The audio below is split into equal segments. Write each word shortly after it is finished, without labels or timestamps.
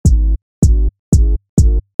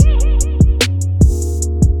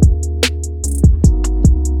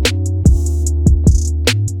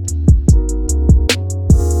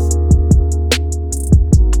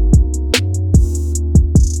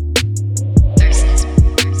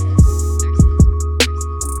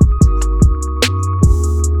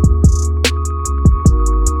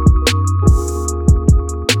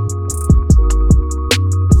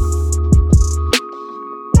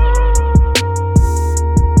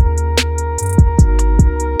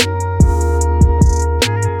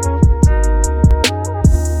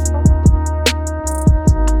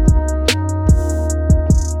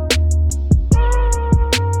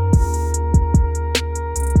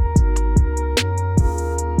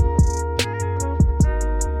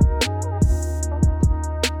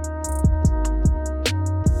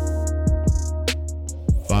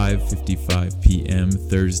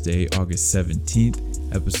Thursday, August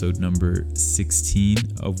 17th, episode number 16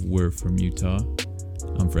 of We're From Utah.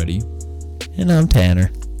 I'm Freddie. And I'm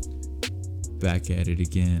Tanner. Back at it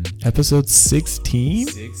again. Episode 16?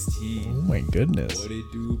 16. Oh my goodness. What it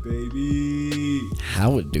do, baby?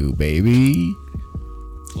 How it do, baby?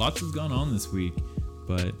 Lots has gone on this week,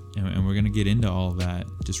 and we're going to get into all of that.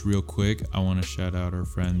 Just real quick, I want to shout out our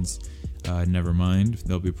friends, Nevermind.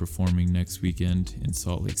 They'll be performing next weekend in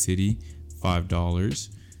Salt Lake City. $5.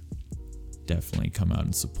 Definitely come out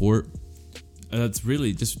and support. That's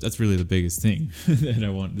really the biggest thing that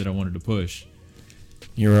I wanted to push.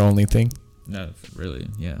 Your only thing? No, really,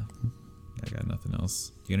 yeah. I got nothing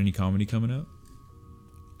else. You got any comedy coming up?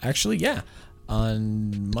 Actually, yeah.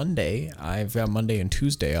 On Monday, I've got Monday and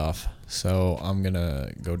Tuesday off, so I'm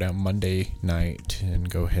gonna go down Monday night and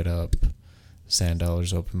go hit up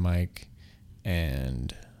Sandollar's open mic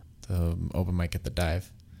and the open mic at the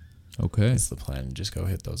Dive. Okay. That's the plan. Just go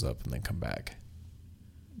hit those up and then come back.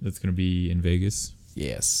 That's going to be in Vegas?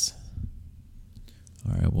 Yes.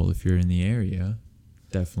 All right. Well, if you're in the area,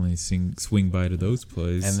 definitely swing by to those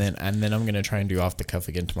plays. And then I'm going to try and do Off The Cuff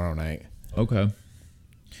again tomorrow night. Okay.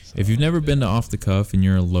 So, if you've never been to Off The Cuff and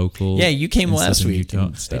you're a local... Yeah, you came last week.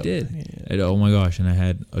 Utah, I did. Yeah. Oh, my gosh. And I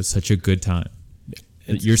had such a good time.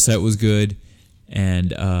 Your set was good.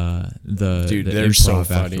 And they're so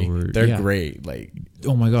funny. They're great. Like,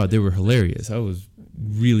 oh my god, they were hilarious. I was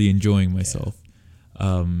really enjoying myself.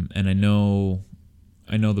 Yeah. And I know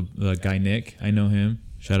the guy Nick. I know him.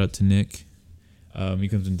 Shout out to Nick. He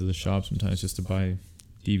comes into the shop sometimes just to buy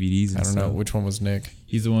DVDs. And I don't stuff. know which one was Nick.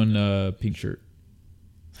 He's the one pink shirt.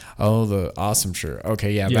 Oh, the awesome shirt.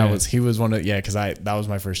 Okay, yeah. He was one of because that was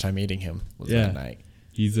my first time meeting him. That night.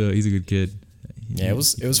 He's a good kid. It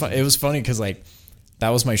was fun. It was funny because that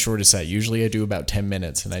was my shortest set. Usually I do about 10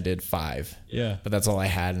 minutes and I did 5. Yeah. But that's all I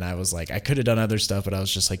had. And I was like, I could have done other stuff, but I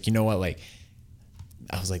was just like, you know what? Like,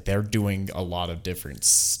 I was like, they're doing a lot of different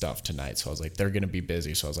stuff tonight. So I was like, they're going to be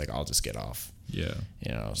busy. So I was like, I'll just get off. Yeah.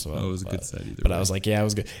 So it was a good set either But way. I was like, yeah, it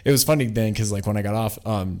was good. It was funny then because when I got off,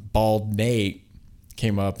 Bald Nate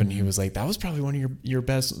came up and he was like, that was probably one of your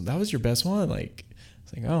best. That was your best one. Like, I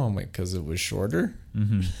was like, oh, I'm like, because it was shorter.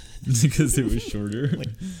 Mm-hmm. Because it was shorter.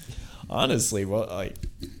 Honestly, I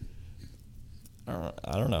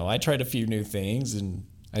don't know. I tried a few new things, and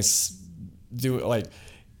I do it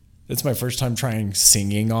it's my first time trying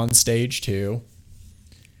singing on stage too.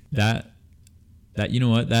 That you know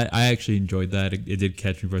what? That I actually enjoyed that. It did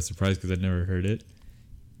catch me by surprise because I'd never heard it.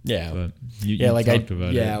 Yeah, but you talked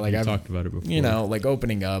about it. I've talked about it before.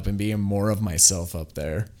 Opening up and being more of myself up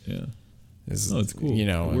there. Yeah, it's cool.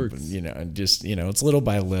 It works. It's little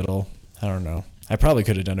by little. I don't know. I probably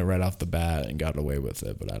could have done it right off the bat and got away with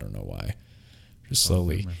it, but I don't know why. Just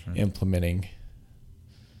slowly implementing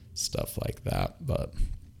stuff like that, but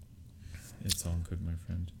it's all good, my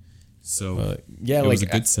friend. So it was a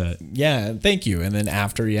good set. Yeah, thank you. And then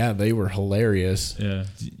after, they were hilarious. Yeah,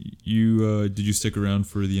 you did you stick around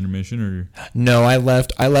for the intermission or? No, I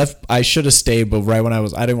left. I should have stayed, but right when I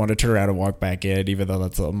didn't want to turn around and walk back in, even though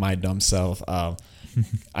that's my dumb self.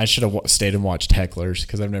 I should have stayed and watched Hecklers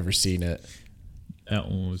because I've never seen it. That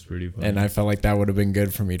one was pretty funny. And I felt like that would have been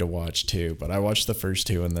good for me to watch too. But I watched the first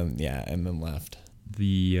 2 and then left.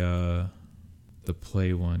 The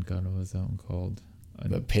play one, God, what was that one called?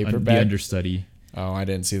 The paperback? The understudy. Oh, I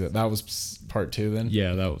didn't see that. That was part 2 then?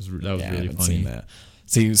 Yeah, that was really funny. I haven't seen that.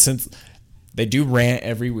 See, since they do rant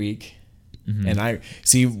every week,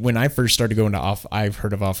 mm-hmm. When I first started going to I've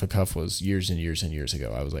heard of Off The Cuff was years and years and years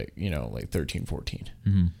ago. I was like 13, 14.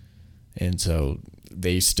 Mm-hmm. And so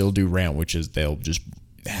they still do rant, which is they'll just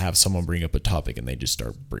have someone bring up a topic and they just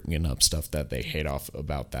start bringing up stuff that they hate off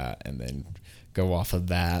about that and then go off of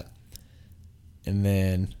that. And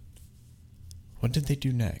then what did they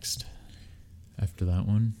do next? After that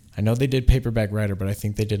one? I know they did Paperback Writer, but I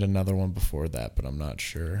think they did another one before that, but I'm not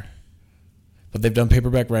sure. But they've done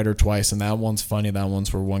Paperback Writer twice, and that one's funny. That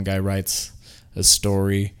one's where one guy writes a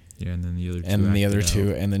story. Yeah, and then the other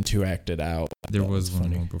 2 and then 2 acted out. There was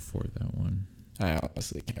one more before that one. I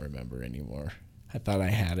honestly can't remember anymore. I thought I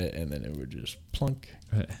had it, and then it would just plunk,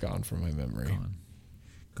 gone from my memory.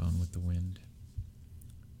 Gone with the wind.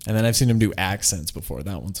 And then I've seen him do accents before.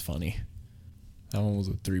 That one's funny. That one was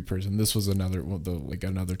a 3-person. This was another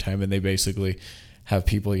time, and they basically have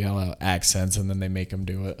people yell out accents, and then they make them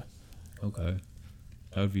do it. Okay,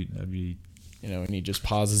 that'd be. And he just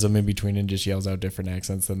pauses them in between and just yells out different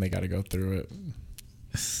accents. Then they got to go through it.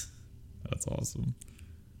 That's awesome.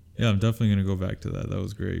 Yeah, I'm definitely gonna go back to that. That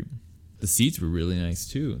was great. The seats were really nice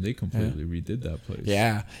too. They completely redid that place.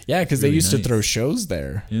 Yeah, because Really they used to nice. throw shows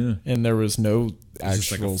there. Yeah. And there was no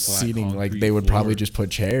just like a actual flat seating. Like concrete they would probably floor. just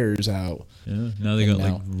put chairs out. Yeah. Now they got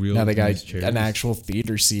like real Now they got nice chairs. an actual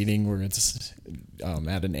theater seating where it's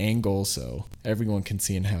at an angle, so everyone can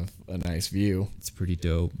see and have a nice view. It's pretty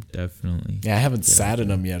dope. Definitely. Yeah, I haven't sat in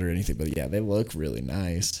them yet or anything, but yeah, they look really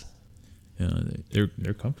nice. Yeah,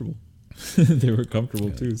 they're comfortable. They were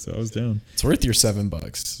comfortable too, so I was down. It's worth your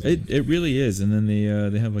 $7. It really is, and then they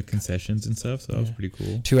have like concessions and stuff, so that was pretty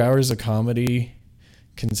cool. 2 hours of comedy,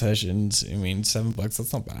 concessions. I mean, $7.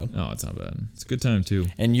 That's not bad. No, it's not bad. It's a good time too.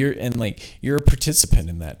 And you're a participant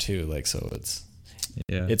in that too. Like, so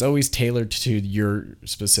it's always tailored to your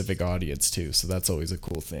specific audience too. So that's always a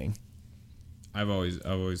cool thing. I've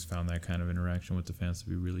always found that kind of interaction with the fans to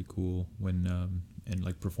be really cool when and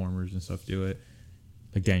like performers and stuff do it.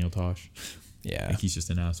 Like Daniel Tosh. Yeah. Like he's just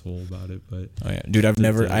an asshole about it, but Oh yeah, dude,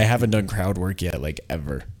 I haven't done crowd work yet, like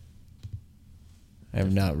ever. I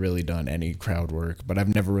have not really done any crowd work, but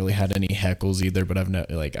I've never really had any heckles either. But I've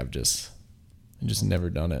just never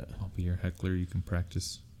done it. I'll be your heckler. You can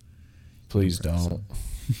practice. Please don't.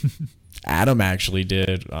 Adam actually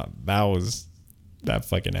did. That was that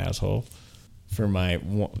fucking asshole for my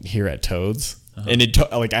here at Toads. And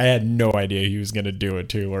I had no idea he was gonna do it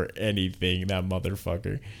too or anything. That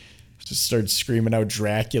motherfucker just started screaming out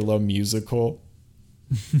Dracula musical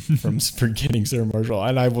from Forgetting Sarah Marshall,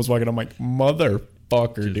 and I was walking. I'm like,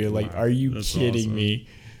 motherfucker, dude! Like, are you kidding me?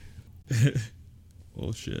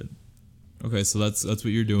 Well, shit. Okay, so that's what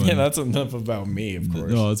you're doing. Yeah, that's enough about me, of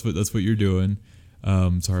course. No, that's what you're doing.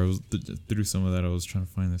 Sorry, I was through some of that. I was trying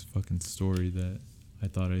to find this fucking story that I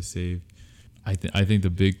thought I saved. I think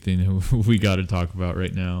the big thing that we got to talk about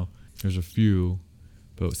right now, there's a few,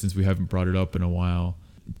 but since we haven't brought it up in a while,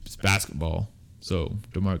 it's basketball. So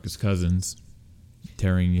DeMarcus Cousins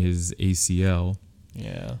tearing his ACL.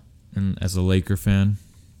 Yeah. And as a Laker fan,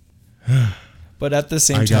 but at the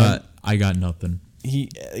same time, I got nothing.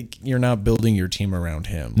 You're not building your team around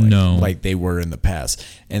him like they were in the past.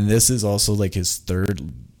 And this is also like his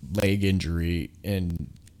third leg injury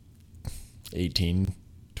in 18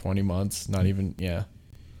 20 months, not even, yeah.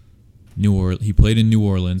 He played in New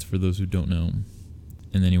Orleans, for those who don't know.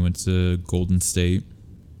 And then he went to Golden State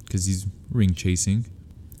because he's ring chasing.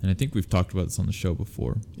 And I think we've talked about this on the show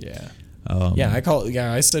before. Yeah.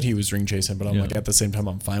 I said he was ring chasing, but I'm like, at the same time,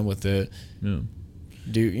 I'm fine with it. Yeah.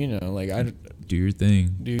 Do your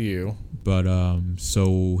thing. Do you? But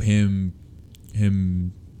so him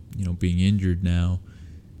being injured now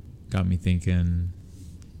got me thinking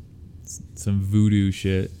some voodoo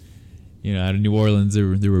shit. Out of New Orleans, they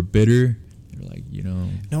were bitter. They were like,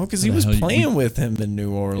 no, because he was playing with him in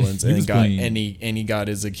New Orleans and he got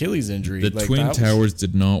his Achilles injury. The Twin Towers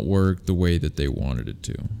did not work the way that they wanted it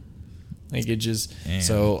to. Like it just.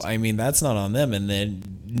 So I mean, that's not on them. And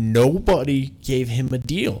then nobody gave him a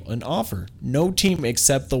deal, an offer. No team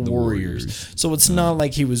except the Warriors. So it's not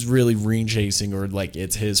like he was really ring chasing or like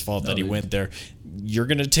it's his fault that he went there. You're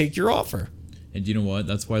gonna take your offer. And you know what?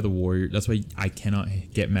 That's why I cannot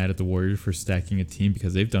get mad at the Warriors for stacking a team,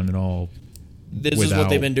 because they've done it all. This is what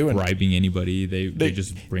they've been doing. Bribing anybody. They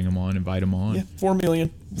just bring them on, invite them on. Yeah, $4 million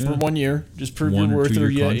for 1 year. Just prove your worth. Or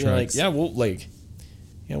you're like, we'll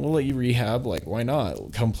let you rehab. Like, why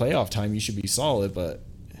not? Come playoff time, you should be solid. But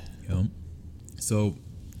so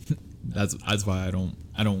that's why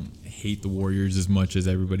I don't hate the Warriors as much as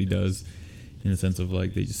everybody does. In the sense of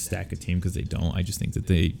like they just stack a team, because they don't. I just think that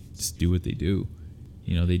they just do what they do.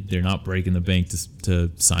 They're not breaking the bank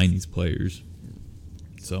to sign these players.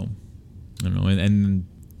 So I don't know. And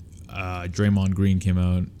Draymond Green came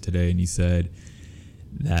out today and he said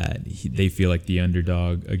that they feel like the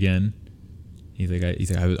underdog again. He's like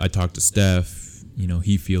I talked to Steph.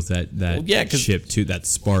 He feels that chip too, that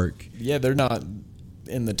spark. Yeah, they're not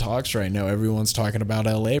in the talks right now. Everyone's talking about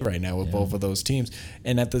LA right now with both of those teams,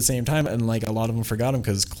 and at the same time, and like a lot of them forgot him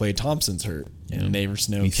because Klay Thompson's hurt, and there's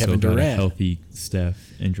no Kevin Durant. Got a healthy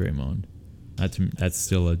Steph and Draymond. That's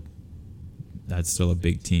still a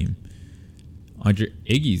big team.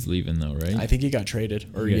 Iggy's leaving though, right? I think he got traded,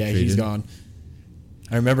 he's gone.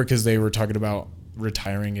 I remember because they were talking about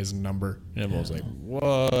retiring his number, and everyone was like,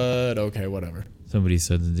 "What? Okay, whatever." Somebody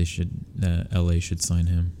said that LA should sign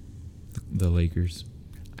him, the Lakers.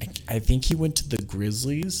 I think he went to the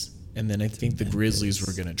Grizzlies, and then I think the Grizzlies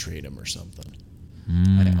were going to trade him or something.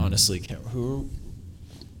 I honestly can't. Who?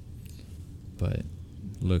 But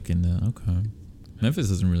okay. Memphis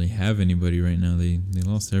doesn't really have anybody right now. They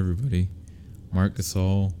lost everybody. Marc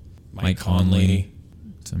Gasol, Mike Conley.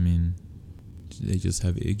 I mean, they just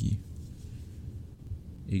have Iggy.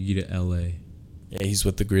 Iggy to LA. Yeah, he's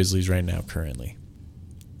with the Grizzlies right now currently.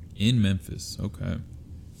 In Memphis. Okay.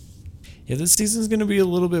 Yeah, this season's going to be a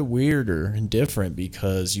little bit weirder and different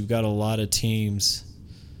because you've got a lot of teams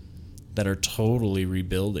that are totally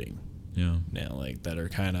rebuilding. Yeah. Now, like, that are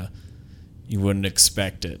kind of, you wouldn't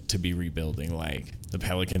expect it to be rebuilding. Like, the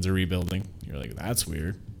Pelicans are rebuilding. You're like, that's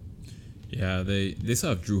weird. Yeah, they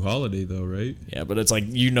still have Drew Holiday, though, right? Yeah, but it's like,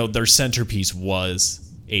 their centerpiece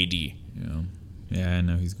was AD. Yeah. Yeah, I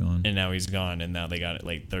know he's gone. And now he's gone, and now they got it.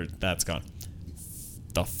 Like, that's gone.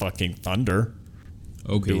 The fucking Thunder.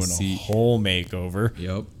 Okay, doing a whole makeover.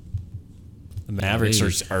 Yep. The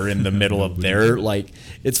Mavericks are in the middle of their, like,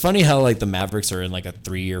 it's funny how, like, the Mavericks are in, like, a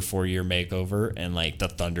 3 or 4 year makeover, and, like, the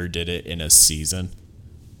Thunder did it in a season.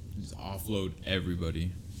 Just offload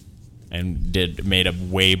everybody. And made a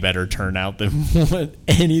way better turnout than what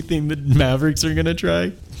anything the Mavericks are going to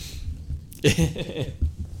try.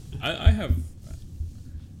 I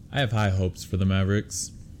have high hopes for the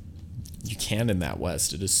Mavericks. You can in that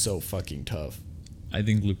West. It is so fucking tough. I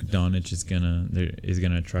think Luka Doncic is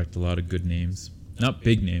gonna attract a lot of good names. Not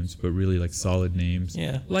big names, but really like solid names.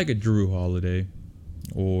 Yeah. Like a Drew Holiday,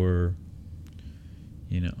 or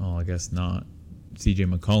I guess not C.J.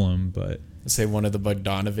 McCollum, but Say one of the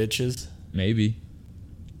Bogdanoviches. maybe.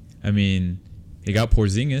 I mean, they got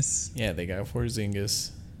Porzingis. Yeah, they got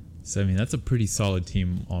Porzingis. So I mean, that's a pretty solid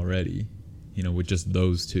team already. With just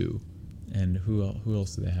those two. And who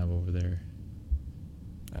else do they have over there?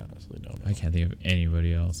 I honestly don't know. I can't think of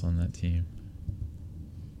anybody else on that team.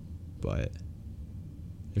 But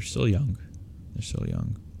they're still young.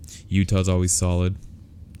 Utah's always solid.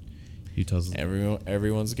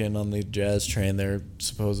 Everyone's getting on the Jazz train. They're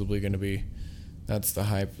supposedly going to be. That's the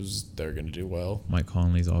hype. Is they're going to do well. Mike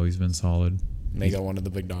Conley's always been solid. And they got one of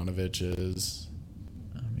the Bogdanoviches.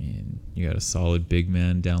 I mean, you got a solid big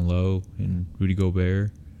man down low in Rudy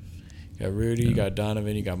Gobert. You got Rudy, you got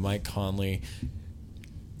Donovan, you got Mike Conley.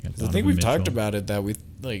 I think we've talked about it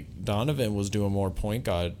that Donovan was doing more point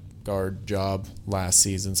guard job last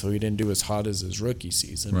season, so he didn't do as hot as his rookie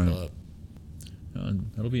season. Right.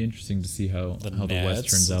 But that'll be interesting to see how the West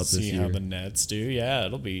turns out this year. See how the Nets do. Yeah,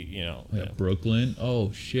 it'll be Yeah. Brooklyn.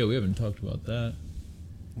 Oh shit, we haven't talked about that.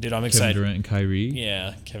 Dude, I'm excited. Kevin Durant and Kyrie.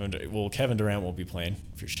 Yeah, Kevin Durant won't be playing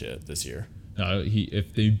for shit this year.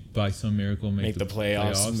 If they by some miracle make the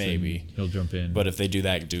playoffs, maybe he'll jump in. But if they do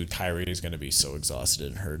that, dude, Kyrie is going to be so exhausted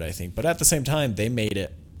and hurt, I think. But at the same time, they made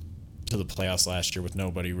it to the playoffs last year with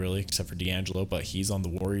nobody really except for D'Angelo. But he's on the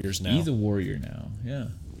Warriors now. He's a Warrior now. Yeah.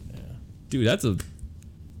 Dude, that's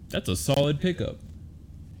a solid pickup.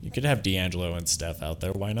 You could have D'Angelo and Steph out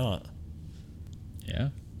there. Why not? Yeah,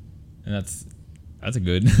 and that's a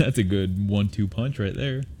good 1-2 punch right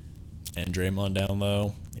there. And Draymond down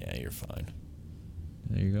low. Yeah, you're fine.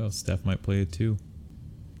 There you go. Steph might play it too.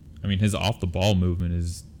 I mean, his off the ball movement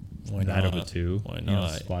is that of a two. Why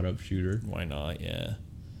not? Spot up shooter. Why not? Yeah.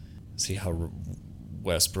 See how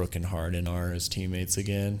Westbrook and Harden are as teammates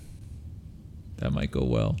again. That might go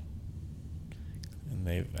well.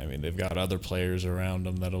 And they've got other players around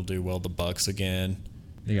them that'll do well. The Bucks again.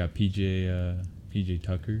 They got PJ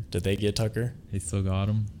Tucker. Did they get Tucker? They still got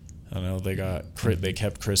him. I know they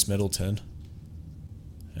kept Chris Middleton,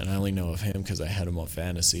 and I only know of him because I had him on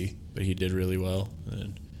fantasy, but he did really well.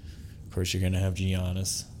 And of course, you're gonna have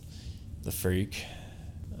Giannis, the freak.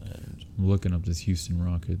 And I'm looking up this Houston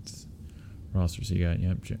Rockets roster. So you got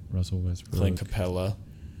Russell Westbrook, Clint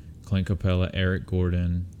Capella, Eric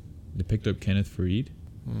Gordon. They picked up Kenneth Faried.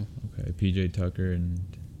 Okay, PJ Tucker, and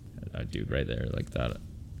that dude right there, like that.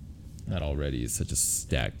 That already is such a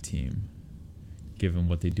stacked team, given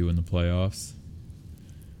what they do in the playoffs.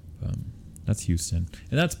 That's Houston,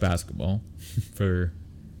 and that's basketball for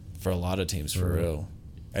a lot of teams, for real.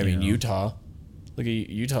 I mean, Utah. Look at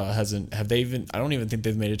Utah. Have they even? I don't even think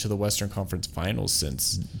they've made it to the Western Conference Finals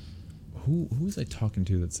since. Who was I talking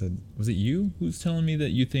to that said? Was it you who's telling me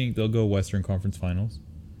that you think they'll go Western Conference Finals?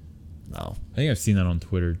 No, I think I've seen that on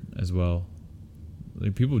Twitter as well.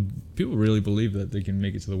 Like people really believe that they can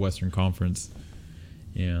make it to the Western Conference.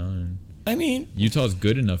 And I mean, Utah's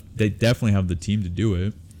good enough. They definitely have the team to do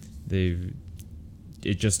it.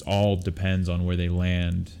 It just all depends on where they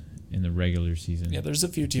land in the regular season. Yeah, there's a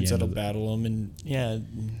few teams that'll battle them, and yeah.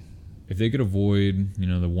 If they could avoid,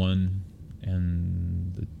 the 1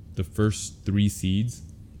 and the first 3 seeds,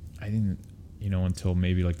 I think, until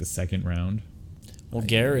maybe like the second round. Well,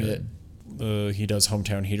 Garrett, he does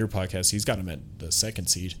Hometown Heater podcast. He's got him at the 2nd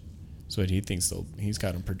seed. That's what he thinks. He's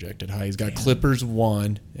got him projected high. He's got Clippers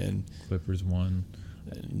 1 and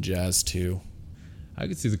Jazz 2. I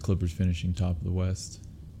could see the Clippers finishing top of the West.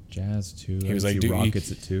 Jazz 2. He was like, dude, Rockets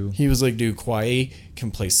at 2. He was like, dude, Kawhi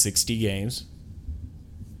can play 60 games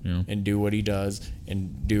Yeah. and do what he does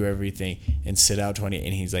and do everything and sit out 20.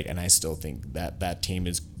 And he's like, and I still think that team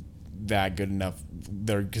is that good enough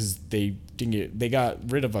there because they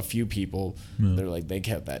got rid of a few people. Yeah. They're like, they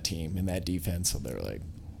kept that team and that defense. So they're like,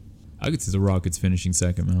 I could see the Rockets finishing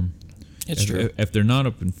second, man. it's true. If they're not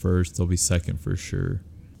up in first, they'll be second for sure.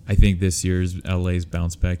 I think this year's LA's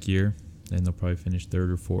bounce back year, and they'll probably finish third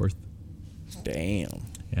or fourth. Damn.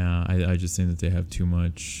 Yeah, I just think that they have too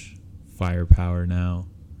much firepower now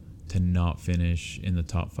to not finish in the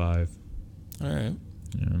top 5. All right.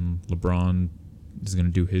 And LeBron is going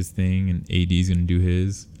to do his thing, and AD is going to do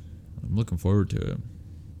his. I'm looking forward to it.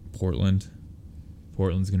 Portland's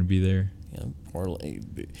going to be there. Yeah,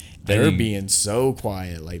 Portland. They're being so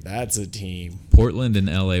quiet. Like, that's a team. Portland and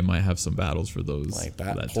LA might have some battles for those. Like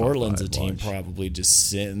that. that Portland's a top 5 team watch. probably just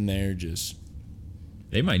sitting there, just.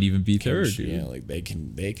 They might even be third, dude. Yeah, like they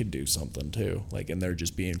could do something too. Like, and they're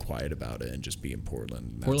just being quiet about it and just being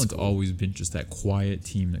Portland. That's Portland's cool. always been just that quiet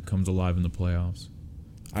team that comes alive in the playoffs.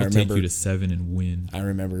 I They'll take remember you to 7 and win. I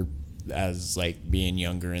remember as like being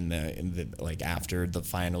younger in the like after the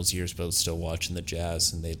finals years, but still watching the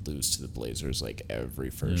Jazz, and they'd lose to the Blazers like every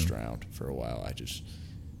first round for a while. I just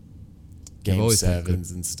game always had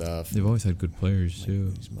sevens and stuff. They've always had good players Like, too,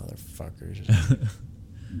 these motherfuckers.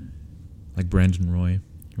 like Brandon Roy.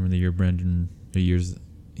 Remember the years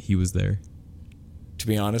he was there? To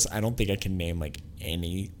be honest, I don't think I can name like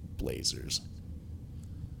any Blazers.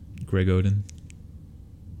 Greg Oden,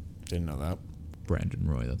 Didn't know that. Brandon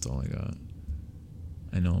Roy. That's all I got.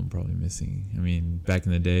 I know I'm probably missing. I mean, back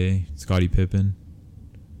in the day, Scottie Pippen.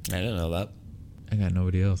 I didn't know that. I got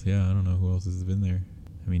nobody else. Yeah, I don't know who else has been there.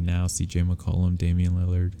 I mean, now CJ McCollum, Damian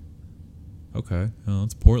Lillard. Okay, well,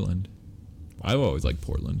 it's Portland. I've always liked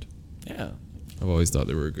Portland. Yeah. I've always thought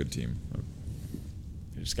they were a good team.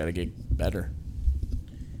 You just got to get better.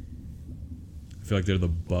 I feel like they're the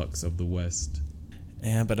Bucks of the West.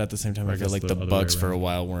 Yeah, but at the same time, Or I I feel guess like the the other way Bucks for a around.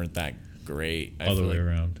 while weren't that great. I Other feel way like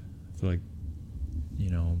around. I feel like,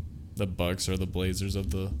 the Bucks are the Blazers of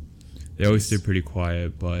the. they always stay pretty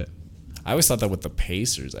quiet, but I always thought that with the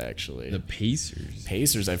Pacers, actually. the Pacers.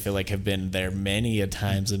 Pacers, I feel like, have been there many a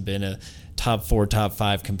times and been a top 4, top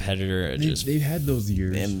 5 competitor. They've had those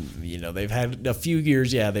years. And, they've had a few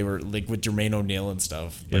years, they were like with Jermaine O'Neal and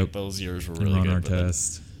stuff. Like, Yep. those years were And really Ron good. but then-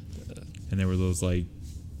 Artest. And there were those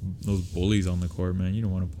bullies on the court, man. You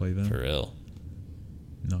don't want to play them. For real.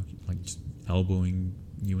 No, like just elbowing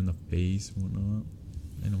you in the face and whatnot.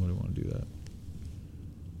 I don't really want to do that.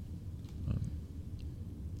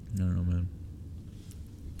 I don't know, man.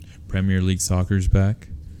 Premier League soccer's back.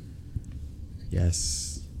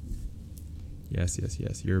 Yes.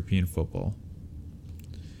 Yes. European football.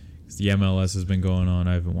 'Cause the MLS has been going on.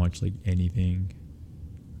 I haven't watched anything.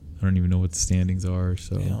 I don't even know what the standings are.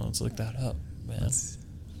 So Yeah, let's look that up, man. I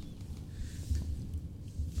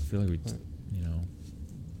feel like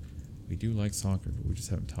we do like soccer, but we just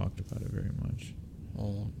haven't talked about it very much.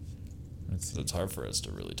 Well, Let's it's hard for us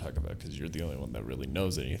to really talk about because you're the only one that really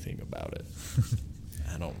knows anything about it.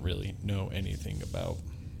 I don't really know anything about.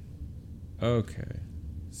 Okay,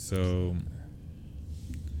 so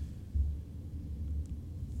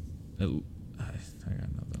I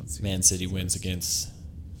got nothing. Let's see. Man City wins against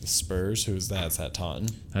the Spurs. Who's that? Is that Taunton?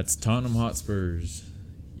 That's Tottenham Hotspurs.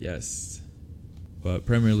 Yes, but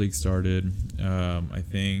Premier League started. I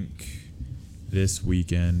think this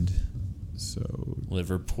weekend. So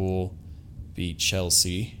Liverpool beat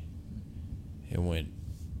Chelsea.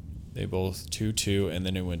 They both 2-2, and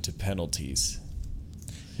then it went to penalties.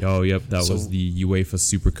 yep, that was the UEFA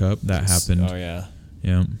Super Cup that happened. Oh yeah.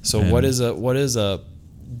 Yeah. So and what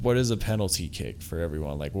is a penalty kick for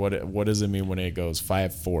everyone? Like what does it mean when it goes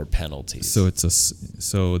 5-4 penalties? So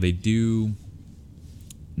so they do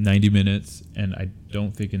 90 minutes, and I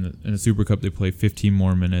don't think in the Super Cup they play 15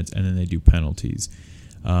 more minutes, and then they do penalties.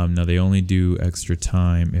 Now they only do extra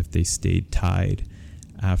time if they stayed tied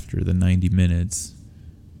after the 90 minutes.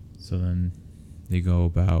 So then they go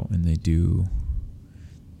about and they do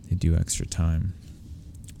extra time.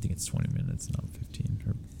 I think it's 20 minutes, not 15.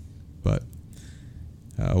 But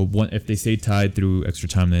if they stay tied through extra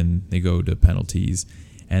time, then they go to penalties.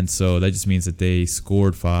 And so that just means that they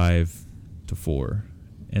scored 5-4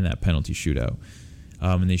 in that penalty shootout.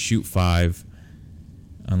 And they shoot 5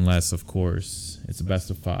 unless, of course, it's a best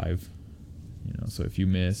of 5. So if you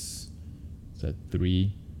miss, it's at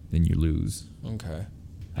 3, then you lose. Okay.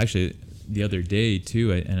 Actually, the other day,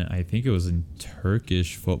 too, and I think it was in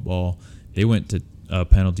Turkish football, they went to a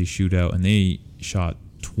penalty shootout, and they shot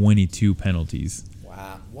 22 penalties.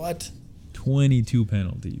 Wow. What? 22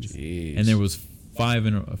 penalties. Jeez. And there was 4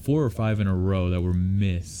 or 5 in a row that were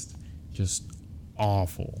missed. Just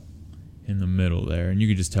awful in the middle there, and you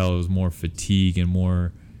could just tell it was more fatigue and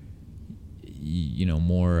more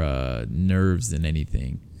nerves than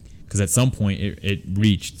anything, because at some point it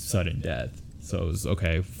reached sudden death. So it was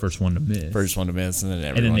okay, first one to miss, and then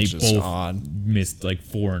everyone's just both on. missed like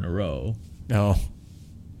 4 in a row. No.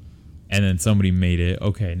 And then somebody made it.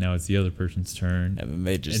 Okay, now it's the other person's turn. And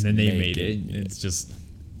then they made it. It's just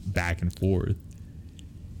back and forth.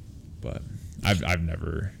 But I've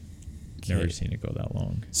never seen it go that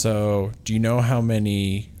long. So, do you know how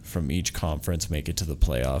many from each conference make it to the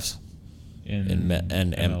playoffs? In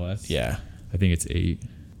MLS? Yeah. I think it's 8.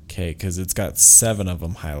 Okay, because it's got 7 of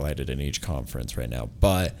them highlighted in each conference right now.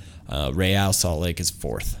 But Real Salt Lake is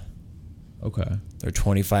 4th. Okay. They're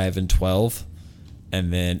 25-12.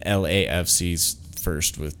 And then LAFC's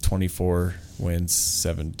first with 24 wins,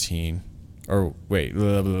 17. Or wait,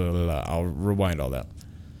 I'll rewind all that.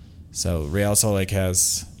 So Real Salt Lake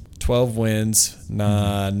has 12 wins,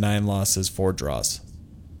 9 losses, 4 draws.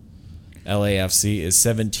 LAFC is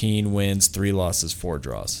 17 wins, 3 losses, 4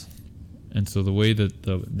 draws. And so the way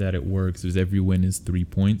that it works is every win is 3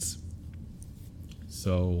 points.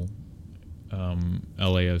 So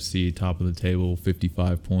LAFC, top of the table,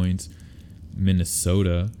 55 points.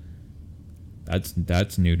 Minnesota,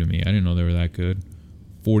 that's new to me. I didn't know they were that good.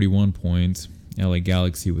 41 points. LA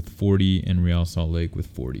Galaxy with 40 and Real Salt Lake with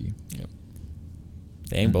 40. Yep.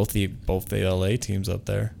 Dang, both the LA teams up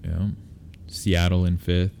there. Yeah. Seattle in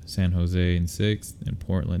 5th, San Jose in 6th, and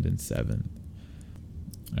Portland in 7th.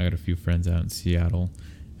 I got a few friends out in Seattle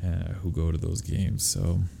who go to those games,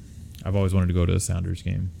 so I've always wanted to go to a Sounders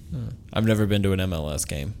game. I've never been to an MLS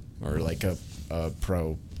game or like a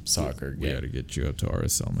pro soccer game. We got to get you up to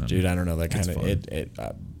RSL, man. Dude, I don't know, that kind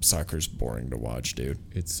of soccer's boring to watch, dude.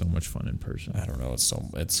 It's so much fun in person. I don't know,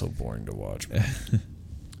 it's so boring to watch, man.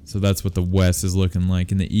 So that's what the West is looking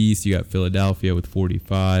like. In the East, you got Philadelphia with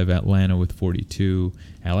 45, Atlanta with 42.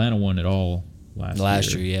 Atlanta won it all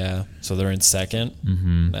last year. Yeah. So they're in 2nd.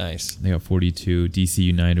 Mm-hmm. Nice. They got 42. DC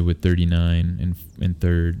United with 39 in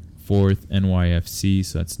 3rd. 4th, NYFC,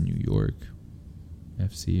 so that's New York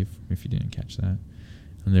FC, if you didn't catch that.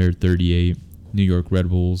 And they're 38. New York Red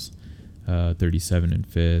Bulls, 37 and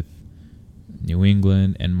 5th. New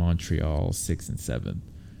England and Montreal, 6th and 7th.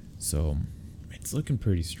 So it's looking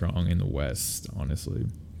pretty strong in the West, honestly.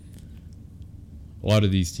 A lot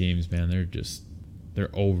of these teams, man, they're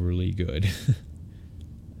overly good.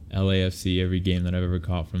 LAFC, every game that I've ever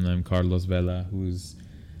caught from them. Carlos Vela, who's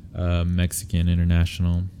Mexican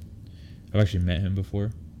international. I've actually met him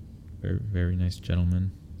before. Very, very nice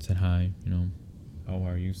gentleman. Said hi, how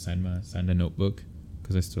are you? Signed a notebook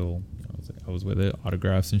because I was with it,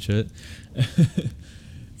 autographs and shit.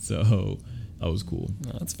 So that was cool.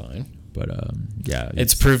 No, that's fine. But yeah,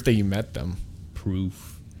 it's proof that you met them.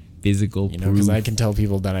 Physical proof. Because I can tell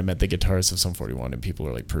people that I met the guitarist of Sum 41, and people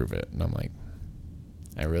are like, "Prove it," and I'm like,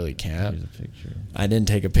 I really can't. Here's a picture. I didn't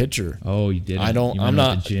take a picture. Oh, you didn't? I'm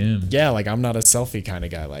not at the gym. Yeah, like I'm not a selfie kind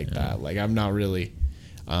of guy like that. Like I'm not really,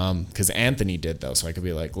 because Anthony did though, so I could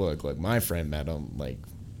be like, look, my friend met him, like,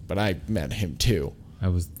 but I met him too. I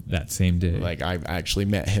was that same day. Like I actually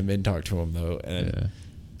met him and talked to him though, and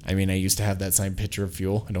I mean I used to have that signed picture of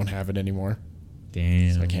Fuel. I don't have it anymore.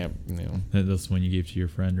 Damn. So I can't. That's the one you gave to your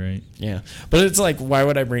friend, right? Yeah, but it's like, why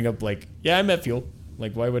would I bring up like, yeah, I met Fuel?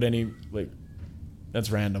 Like, why would any like? That's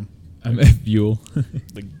random. I met Fuel.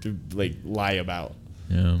 like lie about.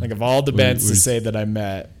 Yeah. Like of all the bands to say that I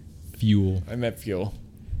met Fuel. I met Fuel.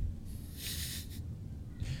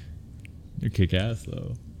 You're kick ass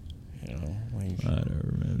though. Like,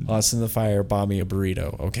 whatever, man. Lost in the Fire bought me a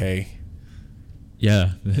burrito. Okay.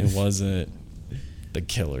 Yeah. It wasn't the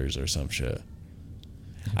Killers or some shit.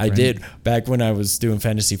 I did back when I was doing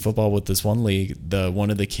fantasy football with this one league. One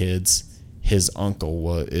of the kids, his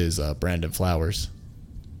uncle is Brandon Flowers,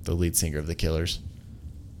 the lead singer of the Killers.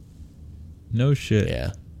 No shit.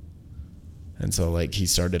 Yeah. And so like he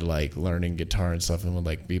started like learning guitar and stuff, and would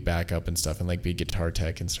like be backup and stuff, and like be guitar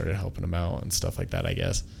tech, and started helping him out and stuff like that, I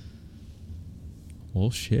guess.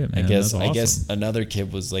 Well, shit, man. I guess That's awesome. I guess another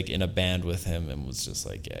kid was like in a band with him and was just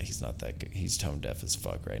like, yeah, he's not that good. He's tone deaf as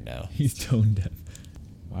fuck right now. He's tone deaf.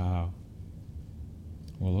 Wow.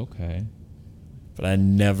 Well, okay. But I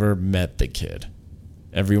never met the kid.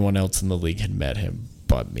 Everyone else in the league had met him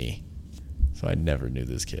but me. So I never knew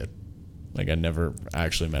this kid. Like I never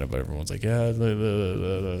actually met him, but everyone's like, yeah.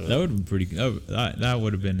 That would have been pretty good. That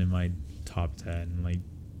would have been in my top 10, like,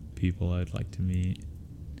 people I'd like to meet.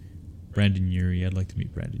 Brandon Urie. I'd like to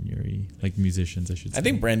meet Brandon Urie. Like musicians, I should say. I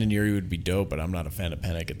think Brandon Urie would be dope, but I'm not a fan of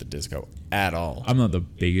Panic at the Disco at all. I'm not the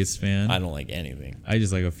biggest fan. I don't like anything. I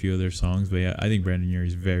just like a few of their songs, but yeah, I think Brandon Urie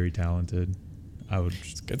is very talented. I would.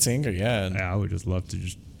 Good singer, yeah. I would just love to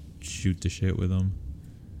just shoot the shit with him.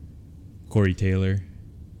 Corey Taylor,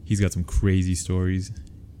 he's got some crazy stories.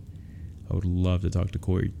 I would love to talk to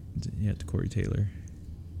Corey Taylor,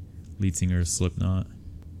 lead singer of Slipknot.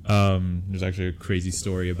 There's actually a crazy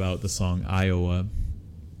story about the song Iowa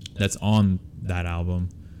that's on that album.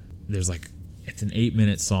 There's it's an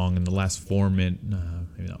 8-minute song, and the last 4 minutes,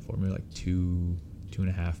 maybe not 4 minutes, like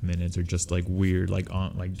 2.5 minutes are just weird,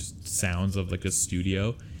 just sounds of a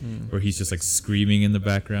studio where he's just screaming in the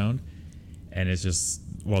background, and it's just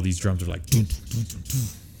while these drums are dun, dun, dun, dun, dun.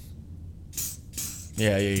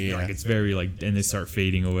 Yeah. It's very and they start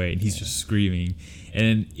fading away, and he's just screaming.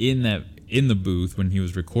 And in the booth when he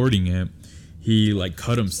was recording it, he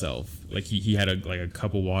cut himself. He had a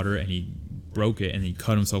cup of water, and he broke it, and he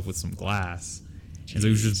cut himself with some glass. Jeez. And so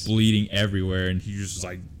he was just bleeding everywhere, and he just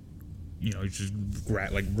he's just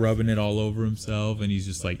rubbing it all over himself, and he's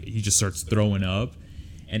just he just starts throwing up.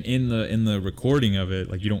 And in the recording of it,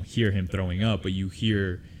 you don't hear him throwing up, but you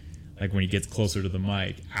hear when he gets closer to the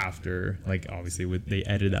mic after, obviously they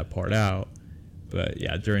edited that part out. But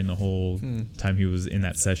yeah, during the whole time he was in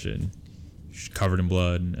that session, covered in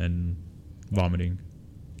blood and vomiting.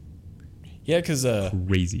 Yeah, because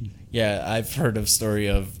crazy. Yeah, I've heard of story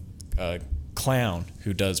of a clown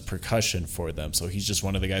who does percussion for them. So he's just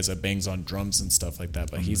one of the guys that bangs on drums and stuff like that.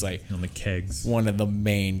 But he's on the kegs, one of the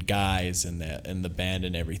main guys in the band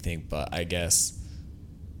and everything. But I guess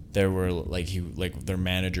there were their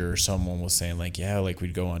manager or someone was saying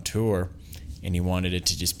we'd go on tour, and he wanted it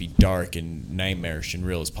to just be dark and nightmarish and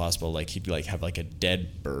real as possible. He'd have a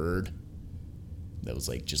dead bird that was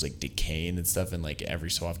just decaying and stuff, and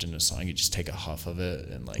every so often in a song you just take a huff of it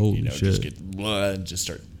and just get blood and just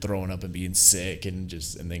start throwing up and being sick and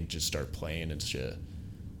then just start playing and shit.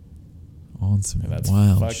 On some that's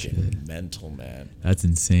wild fucking shit. Mental, man. That's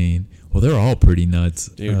insane. Well, they're all pretty nuts,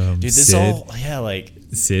 dude. This Sid,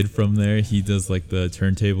 Sid from there, he does the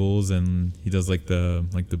turntables, and he does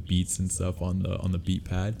the beats and stuff on the beat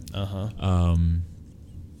pad.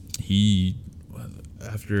 He,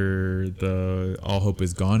 after the All Hope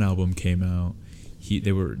Is Gone album came out,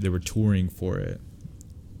 they were touring for it,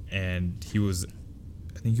 and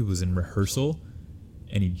I think he was in rehearsal,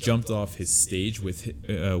 and he jumped off his stage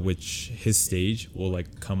which his stage will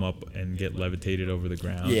come up and get levitated over the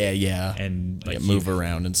ground. Yeah. And move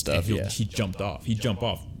around and stuff. And he jumped off. He'd jump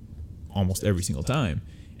off almost every single time,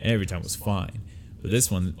 and every time was fine. But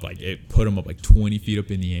this one, it put him up 20 feet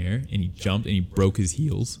up in the air, and he jumped and he broke his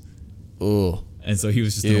heels. Oh. And so he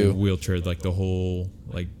was just in a wheelchair the whole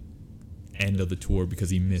end of the tour, because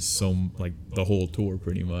he missed the whole tour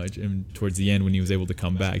pretty much. And towards the end, when he was able to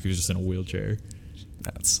come back, he was just in a wheelchair.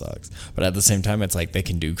 That sucks. But at the same time, it's they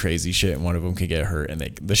can do crazy shit, and one of them can get hurt, and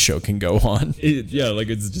the show can go on.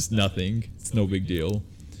 It's just nothing. It's no big deal.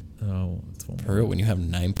 Oh, that's one more. When you have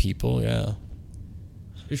 9 people, yeah.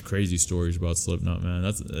 There's crazy stories about Slipknot,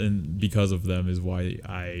 man. And because of them is why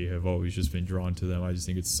I have always just been drawn to them. I just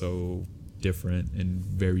think it's so different and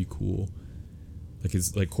very cool.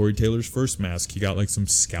 It's Corey Taylor's first mask. He got some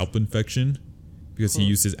scalp infection because he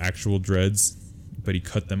used his actual dreads, but he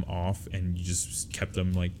cut them off, and you just kept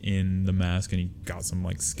them in the mask, and he got some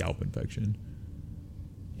scalp infection.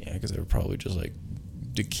 Yeah, because they were probably just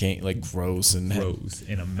decaying, gross in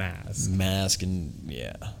a mask. And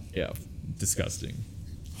yeah, disgusting.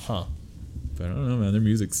 Huh? But I don't know, man. Their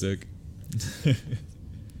music's sick.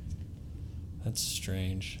 That's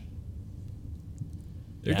strange.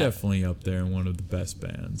 They're definitely up there in one of the best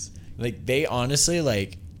bands. They honestly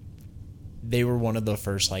they were one of the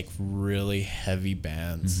first really heavy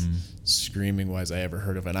bands, screaming wise, I ever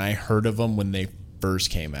heard of, and I heard of them when they first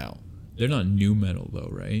came out. They're not nu metal though,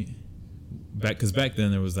 right? Because back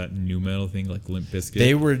then there was that nu metal thing, Limp Bizkit.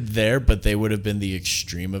 They were there, but they would have been the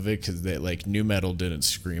extreme of it, because nu metal didn't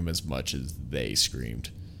scream as much as they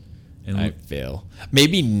screamed. And I feel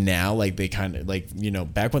maybe now they kind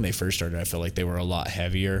of back when they first started, I feel they were a lot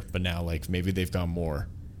heavier, but now maybe they've gone more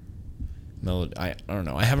melody. I don't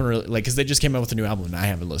know. I haven't really because they just came out with a new album and I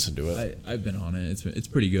haven't listened to it. I've been on it. It's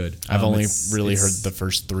pretty good. I've only really heard the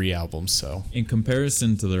first 3 albums. So in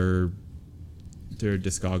comparison to their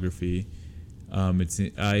discography,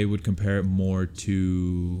 I would compare it more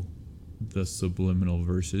to the Subliminal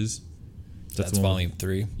Verses. That's volume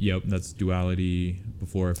 3. Yep, that's Duality,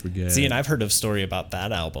 Before I Forget. See, and I've heard a story about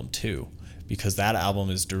that album too, because that album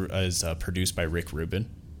is produced by Rick Rubin.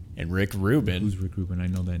 And Rick Rubin... Who's Rick Rubin? I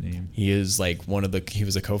know that name. He is he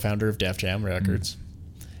was a co-founder of Def Jam Records.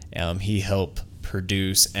 He helped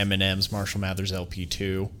produce Eminem's Marshall Mathers LP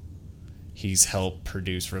 2. He's helped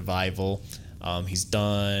produce Revival. He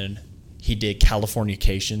did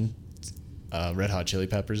Californication Red Hot Chili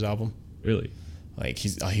Peppers album. Really? Like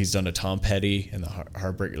he's done a Tom Petty and the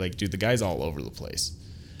Heartbreaker. Like, dude, the guy's all over the place.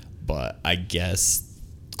 But I guess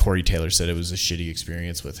Corey Taylor said it was a shitty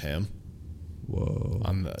experience with him. Whoa.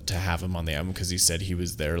 To have him on the album, because he said he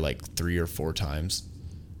was there like 3 or 4 times,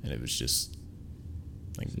 and it was just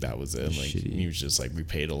like that was it. Like shitty. He was just like, we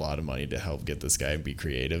paid a lot of money to help get this guy and be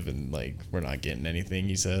creative, and like we're not getting anything.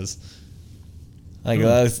 He says. Like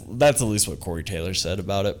that's at least what Corey Taylor said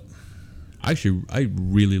about it. Actually, I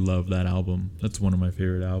really love that album. That's one of my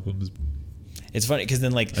favorite albums. It's funny because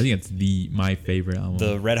then, like, I think it's my favorite album.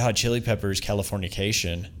 The Red Hot Chili Peppers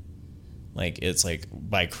Californication, like, it's like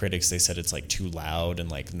by critics they said it's like too loud and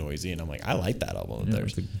like noisy, and I'm like, I like that album of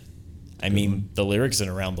theirs. I mean, the lyrics in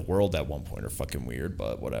Around the World at one point are fucking weird,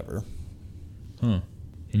 but whatever. Huh.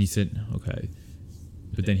 And he said, okay,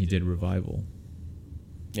 but then he did Revival.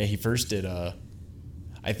 Yeah, he first did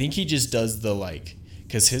I think he just does the, like,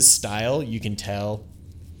 because his style, you can tell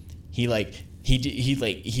he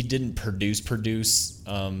didn't produce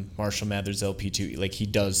Marshall Mathers LP2. Like, he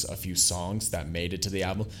does a few songs that made it to the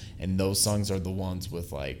album, and those songs are the ones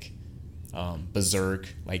with like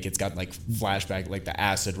Berserk. Like, it's got like flashback, like the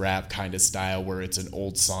acid rap kind of style where it's an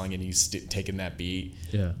old song and he's taking that beat.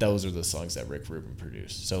 Yeah, those are the songs that Rick Rubin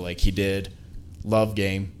produced. So like he did Love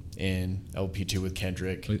Game in LP2 with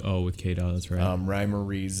Kendrick. With K-Dot, that's right. Rhyme or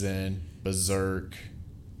Reason, Berserk.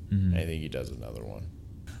 Mm-hmm. I think he does another one.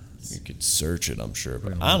 You could search it, I'm sure,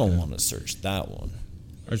 but I don't want to search that one.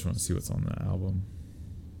 I just want to see what's on the album.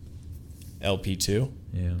 LP2?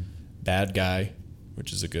 Yeah. Bad Guy,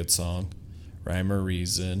 which is a good song. Rhyme or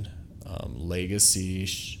Reason, Legacy,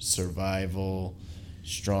 Survival,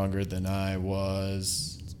 Stronger Than I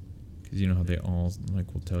Was. Because you know how they all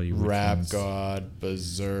like will tell you. Rap God,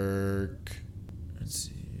 Berserk. Let's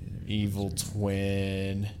see. Evil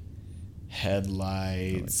Twin,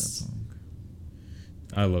 Headlights.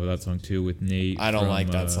 I love that song too with Nate. I don't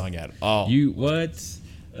like that song at all. You what?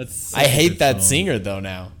 I hate that singer though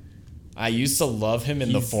now. I used to love him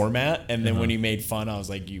in the format, and then when he made fun, I was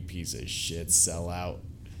like, you piece of shit, sellout.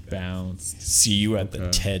 Bounce. See you at the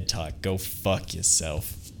TED Talk. Go fuck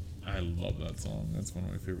yourself. I love that song. That's one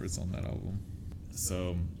of my favorites on that album.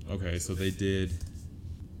 So, okay, so they did...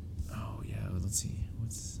 Oh, yeah, let's see.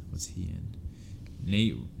 What's he in?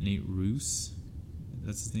 Nate Roos?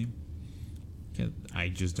 That's his name? I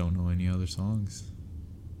just don't know any other songs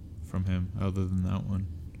from him other than that one.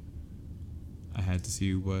 I had to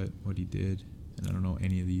see what he did, and I don't know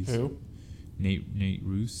any of these. Who? Nate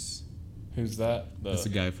Roos. Who's that? That's the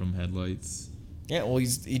guy from Headlights. Yeah, well,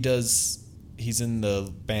 he's in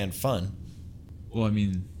the band Fun. Well, I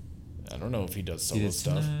mean, I don't know if he does solo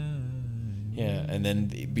stuff. Yeah, and then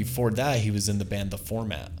before that, he was in the band The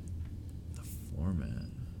Format. The Format.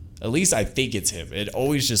 At least I think it's him. It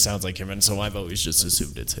always just sounds like him, and so I've always just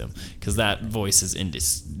assumed it's him because that voice is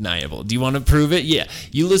undeniable. Do you want to prove it? Yeah.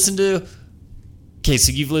 You listen to... Okay,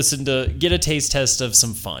 so you've listened to... Get a taste test of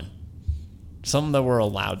some Fun. Something that we're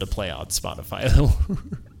allowed to play on Spotify.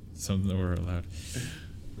 Something that we're allowed.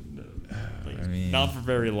 I mean... Not for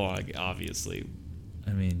very long, obviously.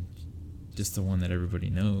 I mean, just the one that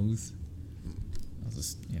everybody knows. I'll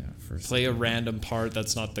just... Yeah, first... Play a random part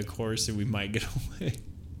that's not the chorus and we might get away.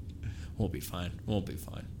 We'll be fine. We'll be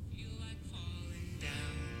fine.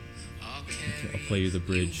 I'll play you the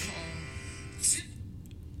bridge.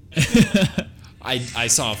 I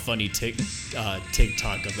saw a funny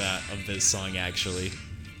TikTok of this song actually,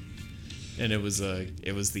 and it was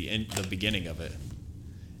the beginning of it,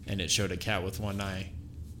 and it showed a cat with one eye.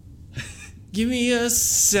 Give me a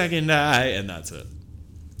second eye, and that's it.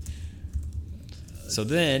 So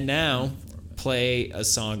then now, play a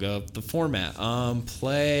song of The Format.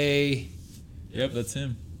 Play. Yep, that's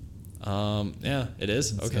him. Yeah, it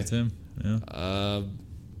is. Okay, that's him. Yeah.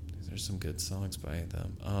 There's some good songs by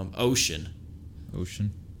them. Ocean.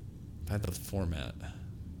 By The Format.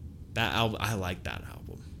 That album, I like that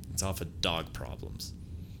album. It's off of Dog Problems.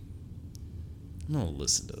 I'm gonna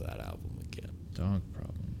listen to that album again. Dog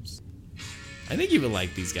Problems. I think you would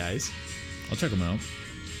like these guys. I'll check them out.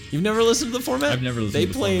 You've never listened to The Format? I've never listened to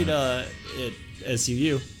The Format. They played at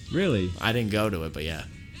SUU. Really? I didn't go to it, but yeah.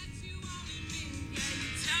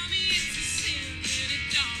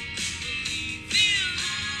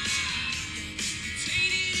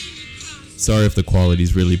 Sorry if the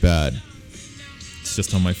quality's really bad. It's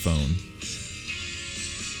just on my phone.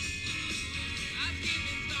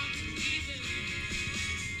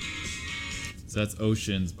 So that's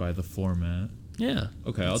Oceans by The Format. Yeah.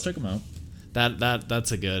 Okay, I'll check them out.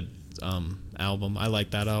 That's a good album. I like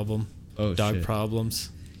that album. Oh, Dog shit. Problems.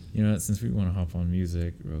 You know what? Since we want to hop on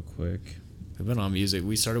music real quick, We've been on music.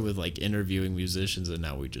 We started with like interviewing musicians, and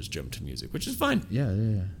now we just jumped to music, which is fine.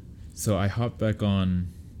 Yeah. So I hopped back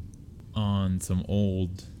on some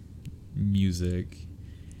old music,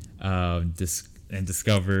 and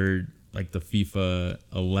discovered like the FIFA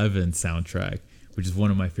 11 soundtrack, which is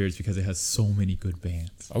one of my favorites because it has so many good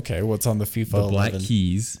bands. Okay, what's on the FIFA 11? The Black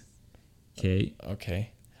Keys.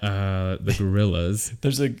 Okay. The Gorillas.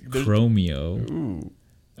 there's Chromeo. Ooh.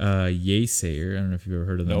 Yaysayer. I don't know if you've ever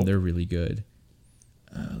heard of them. Nope. They're really good.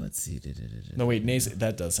 Let's see. No, wait,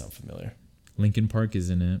 that does sound familiar. Linkin Park is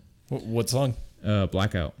in it. What song?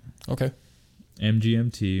 Blackout. Okay.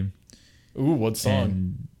 MGMT. Ooh, what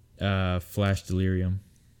song? And Flash Delirium.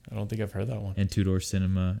 I don't think I've heard that one. And Two Door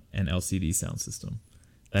Cinema and LCD Sound System.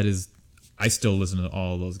 That is, I still listen to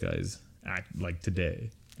all those guys like today.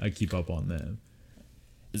 I keep up on them.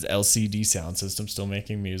 Is LCD Sound System still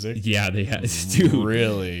making music? Yeah, they had. Dude,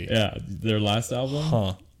 really? Yeah, their last album.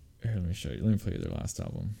 Huh. Here, let me show you. Let me play you their last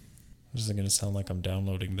album. This isn't gonna sound like I'm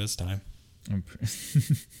downloading this time.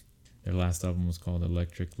 Their last album was called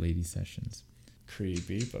Electric Lady Sessions.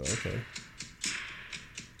 Creepy, but okay.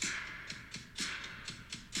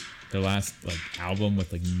 Their last like album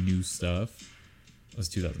with like new stuff was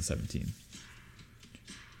 2017.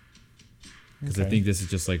 Because I think this is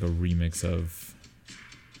just like a remix of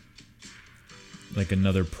like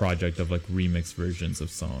another project of like remix versions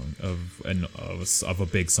of song of a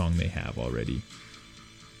big song they have already.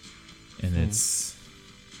 And it's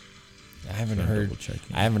I haven't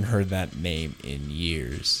heard that name in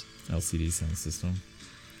years. LCD Sound System.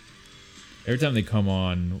 Every time they come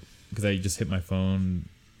on, because I just hit my phone,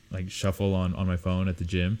 like shuffle on my phone at the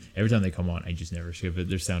gym. Every time they come on, I just never skip it.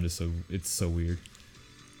 Their sound is so weird.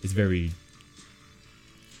 It's very.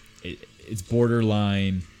 It's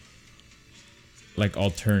borderline. Like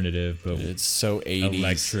alternative, but it's so 80s.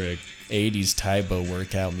 Electric. 80s Taibo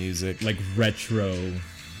workout music. Like retro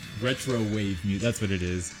wave music. That's what it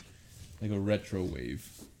is. Like a retro wave.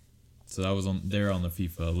 So that was on the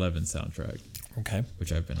FIFA 11 soundtrack. Okay.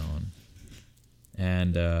 Which I've been on.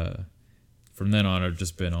 And from then on, I've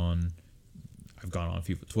gone on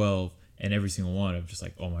FIFA 12, and every single one, I'm just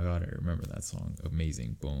like, oh my God, I remember that song.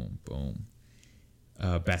 Amazing. Boom, boom.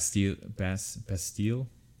 Bastille.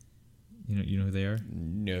 You know who they are?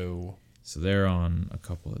 No. So they're on a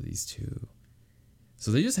couple of these too.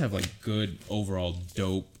 So they just have like good overall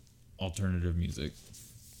dope alternative music.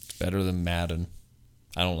 Better than Madden.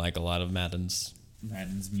 I don't like a lot of Madden's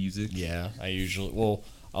music. Yeah,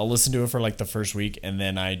 I'll listen to it for like the first week, and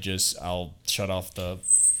then I'll shut off the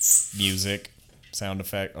music sound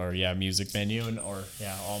effect music menu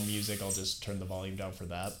all music. I'll just turn the volume down for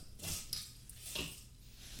that.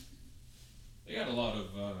 They got a lot of.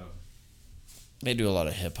 They do a lot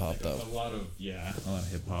of hip hop though. A lot of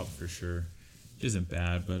hip hop for sure. It isn't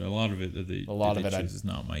bad, but a lot of it is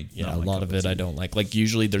not my. Yeah, a lot of it I don't like. Like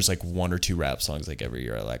usually there's like one or two rap songs like every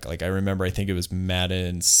year I like. Like I remember, I think it was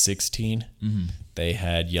Madden 16. Mm-hmm. They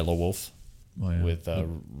had Yellow Wolf with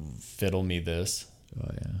Fiddle Me This. Oh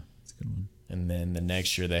yeah, that's a good one. And then the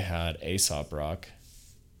next year they had Aesop Rock.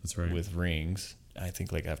 That's right. With Rings. I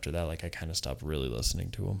think like after that, like I kind of stopped really listening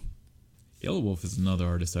to him. Yellow Wolf is another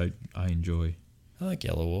artist I enjoy. I like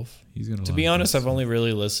Yellow Wolf. He's gonna. To be honest, I've only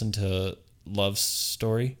really listened to Love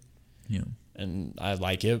Story. Yeah. And I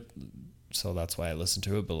like it, so that's why I listen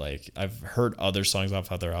to it. But like I've heard other songs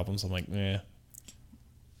off other albums. I'm like, eh.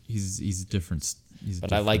 He's different.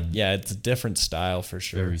 I like, it's a different style for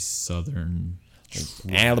sure. Very southern.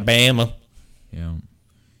 Like Alabama. Yeah.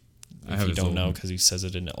 If you don't know, because he says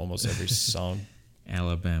it in almost every song.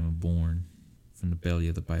 Alabama born from the belly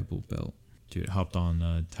of the Bible Belt. Dude, I hopped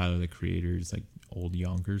on Tyler the Creator's like old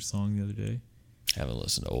Yonkers song the other day. I haven't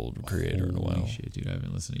listened to old Creator in a while. Holy shit, dude, I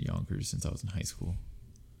haven't listened to Yonkers since I was in high school.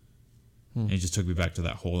 And it just took me back to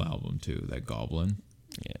that whole album too, that Goblin.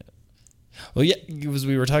 Yeah. Well, yeah, because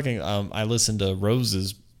we were talking, I listened to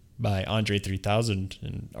Roses by Andre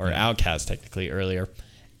 3000 or Outkast technically earlier,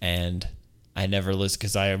 and I never listened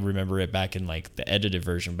because I remember it back in like the edited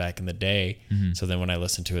version back in the day. Mm-hmm. So then when I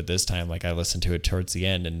listened to it this time, like I listened to it towards the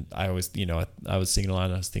end, and I was, I was singing along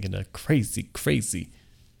and I was thinking, crazy.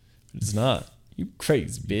 It's not. You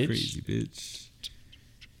crazy bitch. Crazy bitch.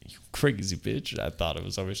 You crazy bitch. I thought it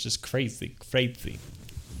was always just crazy. I'm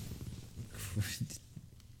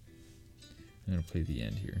going to play the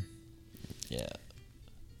end here. Yeah.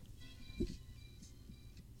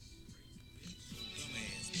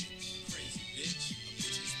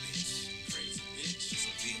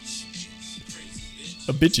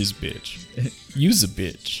 A bitch is bitch. Use a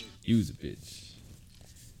bitch. Use a bitch.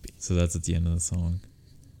 So that's at the end of the song.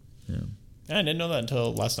 Yeah. I didn't know that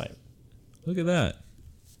until last night. Look at that.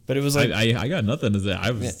 But it was like I got nothing to say.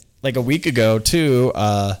 I was like a week ago too.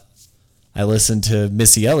 I listened to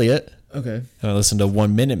Missy Elliott. okay. And I listened to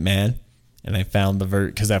 1 Minute Man, and I found the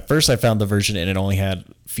because at first I found the version and it only had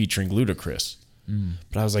featuring Ludacris.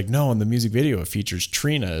 But I was like, no, in the music video it features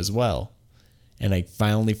Trina as well. And I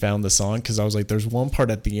finally found the song because I was like, there's one part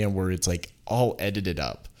at the end where it's like all edited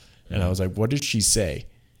up. And I was like, what did she say?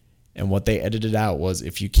 And what they edited out was,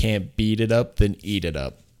 if you can't beat it up, then eat it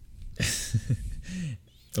up.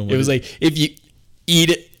 It was like, if you eat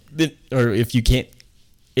it, then, or if you can't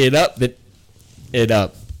it up, then it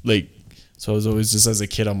up. Like, so I was always just, as a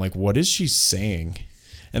kid, I'm like, what is she saying?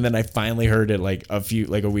 And then I finally heard it like a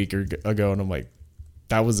week ago, and I'm like,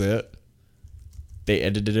 that was it. They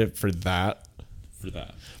edited it for that.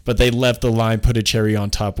 But they left the line, put a cherry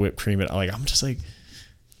on top, whipped cream. And I'm just like,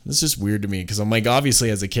 this is just weird to me. Because I'm like,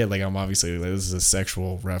 obviously as a kid, like I'm obviously like, this is a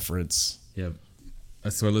sexual reference. Yep.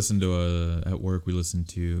 So I listened to at work. We listen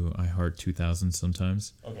to I Heart 2000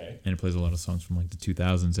 sometimes. Okay. And it plays a lot of songs from like the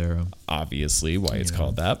 2000s era. Obviously, why it's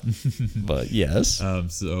called that. But yes.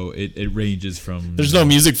 So it ranges from. There's no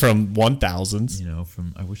music from 1000s.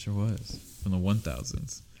 From I wish there was from the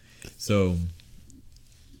 1000s. So.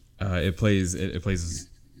 It plays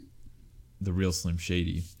the real Slim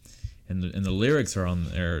Shady, and the lyrics are on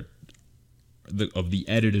there of the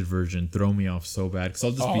edited version. Throw me off so bad because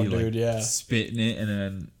I'll just spitting it and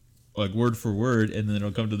then like word for word, and then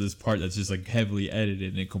it'll come to this part that's just like heavily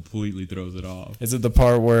edited and it completely throws it off. Is it the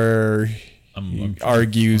part where he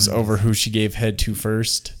argues over who she gave head to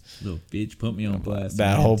first? Little bitch, put me on blast.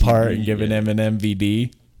 That whole part and giving Eminem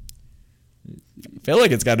VD. I feel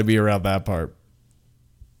like it's got to be around that part.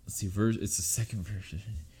 Let's see, it's the second version.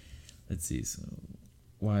 Let's see. So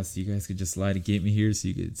you guys could just lie to get me here, so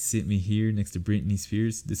you could sit me here next to Britney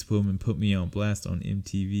Spears. This woman put me on blast on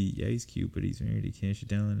MTV. Yeah, he's cute, but he's married. He can't shut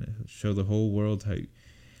down and show the whole world how.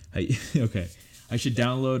 Okay, I should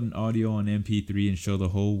download an audio on MP3 and show the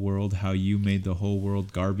whole world how you made the whole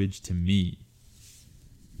world garbage to me.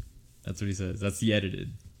 That's what he says. That's the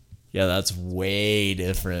edited. Yeah, that's way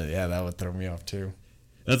different. Yeah, that would throw me off too.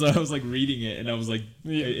 That's why I was like reading it, and I was like,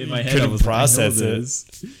 in my head, couldn't I was process like, I know it.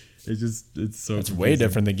 this. It's so. It's way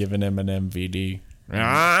different than giving Eminem VD.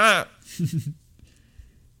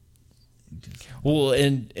 Well,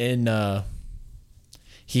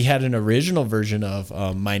 he had an original version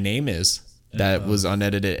of "My Name Is" that was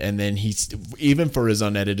unedited, and then even for his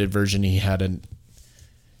unedited version, he had an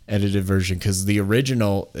edited version because the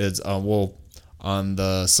original is on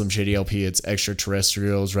the Slim Shady LP, it's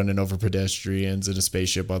extraterrestrials running over pedestrians in a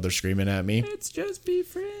spaceship while they're screaming at me. Let's just be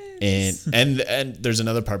friends. And there's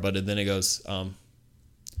another part, but then it goes,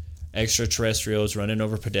 extraterrestrials running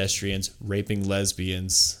over pedestrians, raping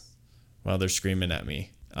lesbians while they're screaming at me.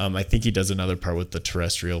 I think he does another part with the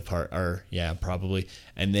terrestrial part, or yeah, probably.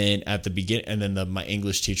 And then at the beginning, and then my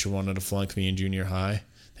English teacher wanted to flunk me in junior high.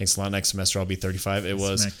 Thanks a lot. Next semester I'll be 35.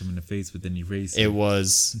 Smacked him in the face, but then erased it. It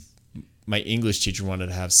was. My English teacher wanted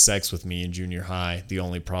to have sex with me in junior high. The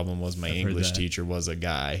only problem was my English teacher was a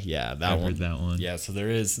guy. Yeah, I've heard that one. Yeah, so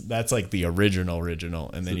that's like the original,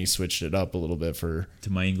 and then he switched it up a little bit to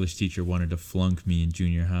my English teacher wanted to flunk me in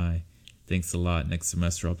junior high. Thanks a lot. Next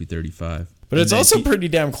semester I'll be 35. But it's also pretty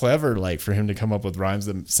damn clever, like for him to come up with rhymes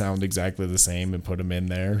that sound exactly the same and put them in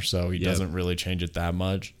there. So he doesn't really change it that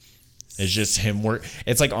much. It's just him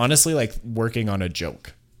It's like honestly like working on a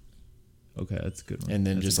joke. Okay, that's a good one. And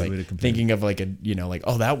then just like thinking of like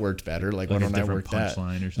oh, that worked better. Like why don't I work that?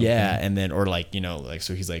 Punchline or something. Yeah, and then or like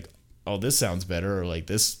so he's like, oh, this sounds better, or like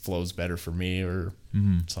this flows better for me, or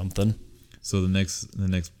something. So the next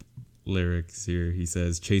lyrics here, he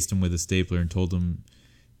says, chased him with a stapler and told him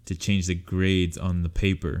to change the grades on the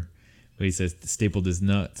paper. But he says stapled his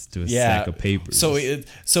nuts to a sack of papers. So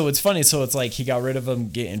it's funny. So it's like he got rid of him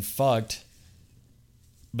getting fucked.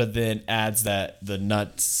 But then adds that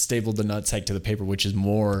stapled the nutsack to the paper, which is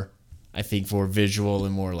more, I think, for visual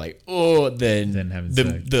and more like than having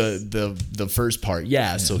the first part.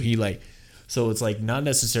 Yeah. So so it's like not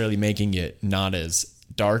necessarily making it not as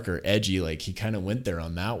dark or edgy. Like he kind of went there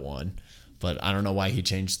on that one, but I don't know why he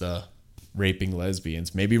changed the raping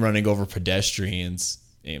lesbians. Maybe running over pedestrians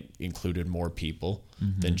included more people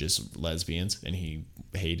than just lesbians, and he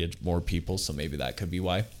hated more people. So maybe that could be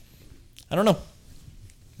why. I don't know.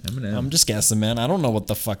 I'm just guessing, man. I don't know what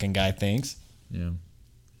the fucking guy thinks. Yeah,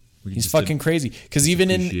 he's fucking crazy. Because even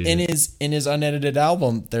in his unedited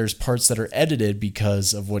album, there's parts that are edited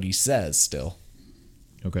because of what he says. Still,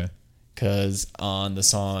 okay. Because on the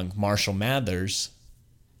song Marshall Mathers,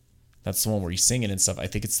 that's the one where he's singing and stuff. I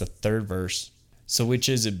think it's the third verse. So which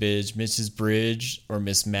is it, bitch? Mrs. Bridge or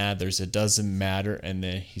Miss Mathers? It doesn't matter. And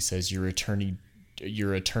then he says, "Your attorney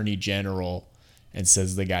your attorney general and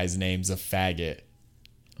says the guy's name's a faggot,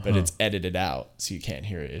 but it's edited out so you can't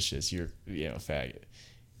hear it. It's just you're faggot.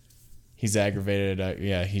 He's aggravated.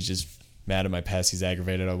 He's just mad at my past. He's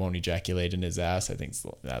aggravated. I won't ejaculate in his ass. I think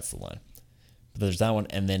that's the line. But there's that one,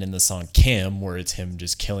 and then in the song Kim, where it's him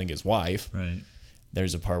just killing his wife. Right.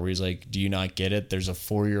 There's a part where he's like, "Do you not get it? There's a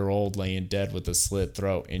 4-year-old laying dead with a slit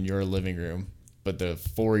throat in your living room, but the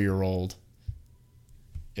 4-year-old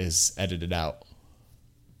is edited out."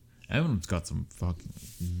 That one's got some fucking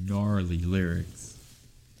gnarly lyrics.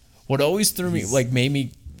 What always threw me, made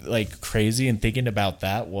me crazy and thinking about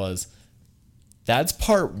that was, that's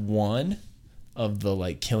part 1 of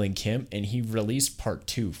the killing Kim, and he released part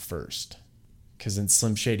 2 first. Because in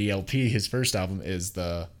Slim Shady LP, his first album is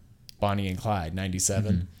the Bonnie and Clyde,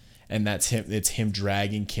 97. Mm-hmm. And that's him. It's him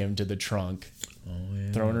dragging Kim to the trunk,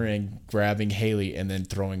 throwing her in, grabbing Haley, and then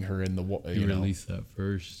throwing her in the water. He released that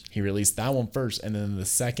first. He released that one first, and then the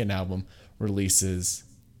second album releases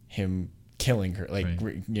him killing her,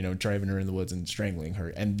 driving her in the woods and strangling her.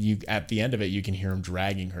 And you, at the end of it, you can hear him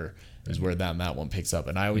dragging her. Is where that one picks up.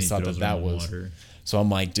 And I always thought that was. Water. So I'm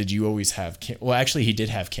like, did you always have Kim? Well, actually, he did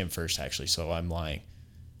have Kim first, actually. So I'm lying,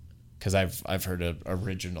 because I've heard an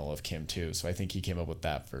original of Kim too. So I think he came up with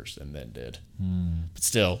that first and then did. But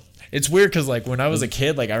still, it's weird because when I was a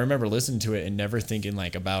kid, I remember listening to it and never thinking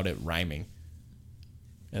about it rhyming.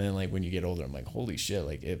 And then when you get older, I'm like, holy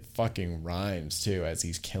shit! It fucking rhymes too as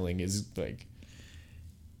he's killing his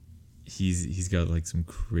He's got some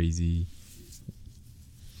crazy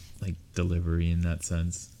delivery in that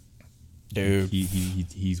sense. Dude,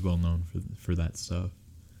 he's well known for that stuff,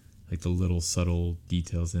 the little subtle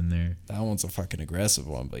details in there. That one's a fucking aggressive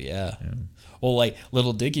one, but yeah. Well,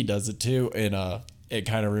 Little Dicky does it too, and it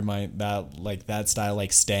kind of remind that style,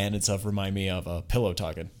 Stan and stuff remind me of Pillow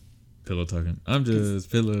Talking. Pillow talking. I'm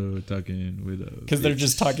just pillow talking with a. Because they're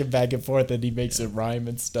just talking back and forth, and he makes it rhyme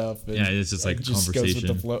and stuff. And it's just a conversation. Goes with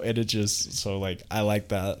the flow, and it just I like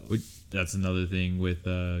that. That's another thing with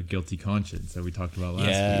Guilty Conscience that we talked about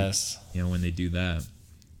last week. When they do that,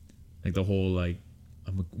 the whole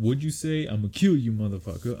would you say I'm gonna kill you,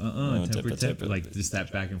 motherfucker? Temper. Just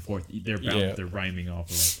that back and forth. They're rhyming off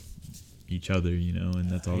of each other, and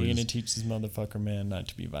that's all. You're gonna teach this motherfucker man not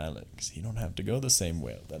to be violent because he don't have to go the same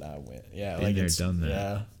way that I went. Yeah, been there, done that.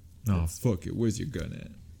 Yeah. Oh fuck it, where's your gun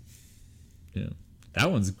at? Yeah, that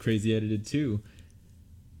one's crazy edited too.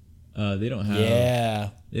 They don't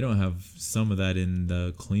have some of that in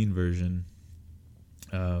the clean version.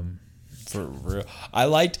 For real, I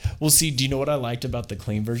liked. Well, see, do you know what I liked about the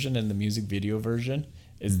clean version and the music video version?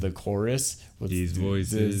 Is the chorus with these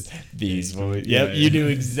voices. Yep, yeah. You knew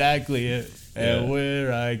exactly it. And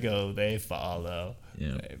where I go, they follow.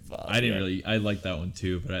 Yeah, I didn't really. I liked that one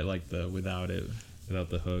too, but I liked the without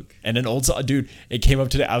the hook. And an old song, dude. It came up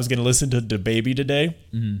today. I was gonna listen to DaBaby today.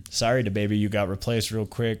 Mm-hmm. Sorry, DaBaby, you got replaced real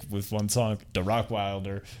quick with one song. The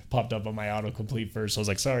Rockwilder popped up on my autocomplete first. So I was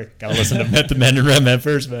like, sorry, gotta listen to Method Man and Redman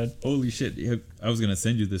first, man. Holy shit! I was gonna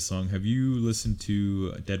send you this song. Have you listened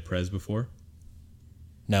to Dead Prez before?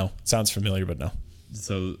 No, sounds familiar, but no.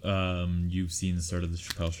 So, you've seen the start of the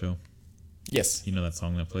Chappelle Show? Yes. You know that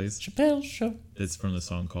song that plays? Chappelle Show. It's from the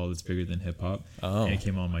song called "It's Bigger Than Hip Hop." Oh. And it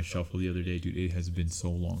came on my shuffle the other day, dude. It has been so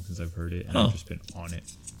long since I've heard it, and I've just been on it.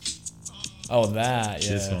 Oh, that, yeah.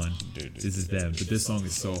 This one. Dude, this is them. But this song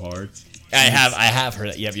is so hard. I have heard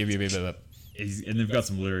it. Yep. And they've got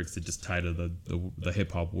some lyrics that just tie to the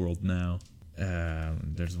hip hop world now.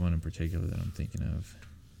 There's one in particular that I'm thinking of.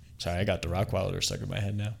 Sorry, I got the Rockwilder stuck in my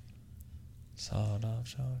head now. So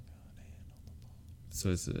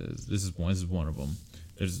this is one of them.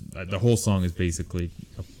 There's the whole song is basically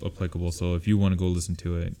applicable. So if you want to go listen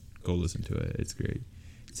to it, go listen to it. It's great.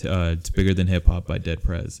 It's Bigger Than Hip Hop by Dead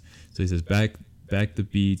Prez. So he says back the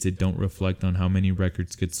beats. It don't reflect on how many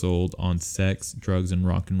records get sold on sex, drugs, and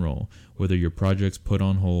rock and roll. Whether your project's put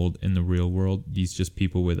on hold in the real world, these just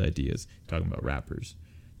people with ideas. Talking about rappers,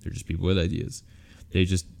 they're just people with ideas. They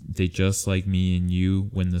just like me and you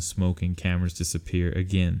when the smoke and cameras disappear.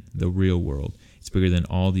 Again, the real world. It's bigger than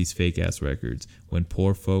all these fake ass records. When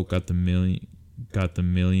poor folk got the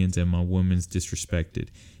millions and my woman's disrespected.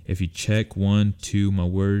 If you check 1, 2, my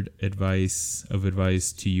word of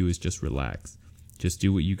advice to you is just relax. Just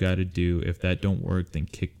do what you gotta do. If that don't work, then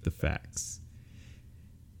kick the facts.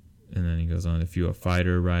 And then he goes on, if you're a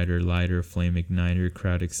fighter, rider, lighter, flame igniter,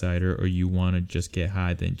 crowd exciter, or you want to just get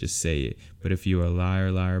high, then just say it. But if you're a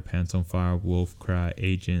liar, pants on fire, wolf cry,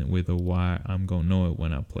 agent with a wire, I'm going to know it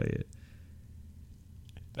when I play it.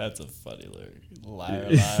 That's a funny lyric. Liar,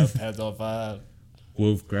 pants on fire.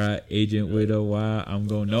 Wolfgrat, Agent Widow, why I'm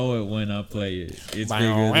gonna know it when I play it. It's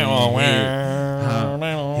bigger than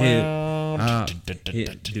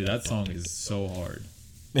hit. Dude, that song is so hard.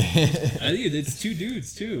 I think it's two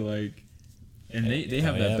dudes too, like, and they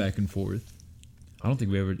have that back and forth. I don't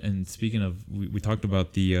think we ever. And speaking of, we talked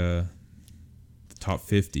about the top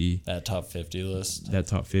 50. That top 50 list. That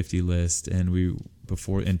top 50 list, and we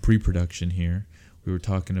before in pre-production here, we were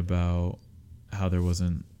talking about how there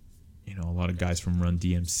wasn't, a lot of guys from Run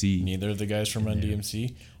DMC. Neither of the guys from Run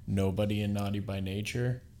DMC. Nobody in Naughty by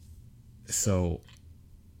Nature. So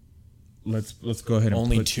let's go ahead and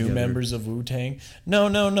only put two together. members of Wu-Tang. No.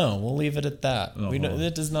 We'll leave it at that. Oh.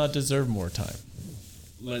 It does not deserve more time.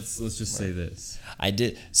 Let's just say this. I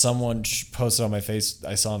did. Someone posted on my face.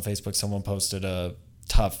 I saw on Facebook. Someone posted a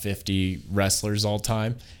top 50 wrestlers all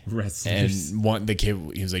time. Wrestlers. And the kid,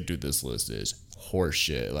 he was like, "Dude, this list is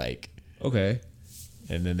horseshit." Like, Okay.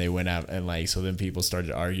 and then they went out and so then people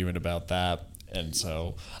started arguing about that. And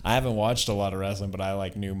so I haven't watched a lot of wrestling, but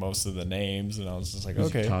I knew most of the names, and I was just like, Who's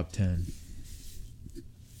okay. your top 10.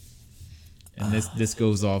 And this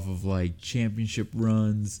goes off of championship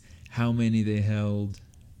runs, how many they held.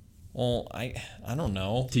 Well, I don't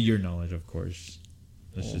know. To your knowledge, of course.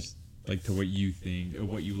 Let's just to what you think or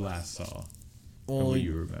what you last saw. Or what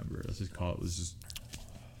you remember. Let's just call it.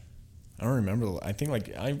 I don't remember. I think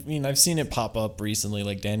I've seen it pop up recently.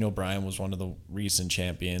 Like Daniel Bryan was one of the recent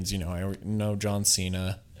champions. I know John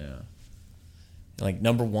Cena. Yeah.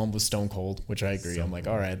 Number one was Stone Cold, which I agree. I'm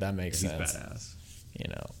all right, that makes sense. He's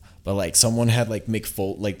badass. But someone had Mick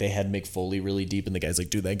Foley, they had Mick Foley really deep, and the guy's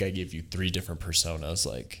dude, that guy gave you 3 different personas.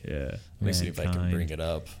 Yeah. Let me see if I can bring it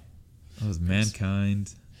up. That was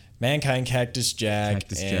Mankind. Cactus Jack,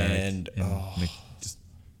 and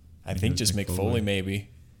I think just Mick Foley maybe.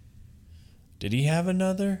 Did he have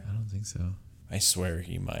another? I don't think so. I swear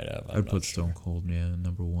he might have. I'd put Stone Cold, man,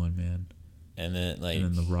 number 1, man. And then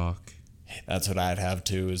and then The Rock. That's what I'd have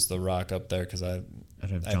too, is The Rock up there, because I'd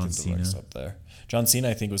have John Cena. The Rock's up there. John Cena,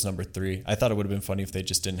 I think, was number 3. I thought it would have been funny if they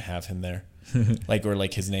just didn't have him there, or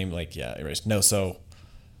his name, erased. No, so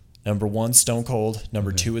number 1, Stone Cold.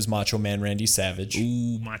 Number 2 is Macho Man Randy Savage.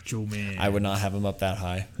 Ooh, Macho Man. I would not have him up that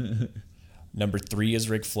high. Number 3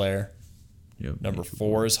 is Ric Flair. Yep, Number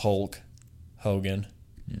 4 is Hulk Hogan.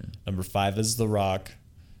 Yeah. Number 5 is The Rock.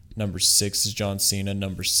 Number 6 is John Cena.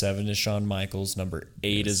 Number 7 is Shawn Michaels. Number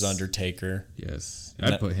 8 is Undertaker. Yes.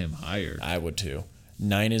 I'd put him higher. I would too.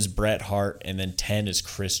 9 is Bret Hart, and then 10 is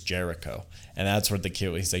Chris Jericho. And that's where the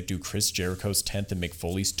kid, he's like, dude, Chris Jericho's 10th and Mick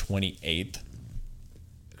Foley's 28th.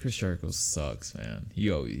 Chris Jericho sucks, man. He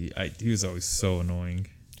was always so annoying.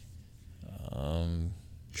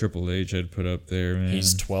 Triple H I'd put up there, man.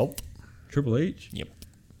 He's 12th. Triple H? Yep.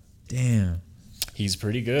 Damn. He's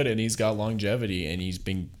pretty good, and he's got longevity, and he's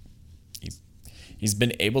been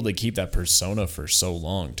able to keep that persona for so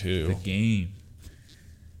long too. The game.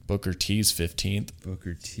 Booker T's 15th.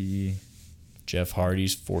 Booker T. Jeff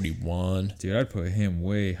Hardy's 41. Dude, I'd put him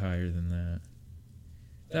way higher than that.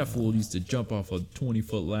 That fool used to jump off of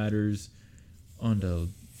 20-foot ladders onto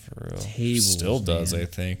tables. Still does, man. I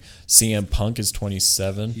think. CM Punk is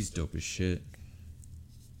 27. He's dope as shit.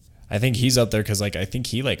 I think he's up there because I think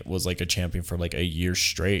he was a champion for a year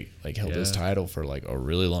straight. Held his title for a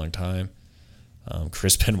really long time.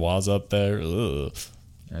 Chris Benoit's up there. Ugh.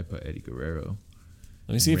 I'd put Eddie Guerrero.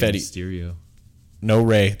 Let me see if Eddie. Mysterio. No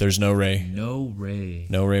Ray. There's no Ray. No Ray.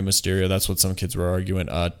 No Ray Mysterio. That's what some kids were arguing.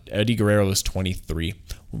 Eddie Guerrero is 23,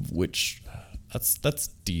 which that's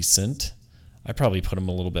decent. I probably put him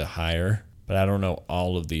a little bit higher, but I don't know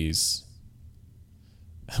all of these.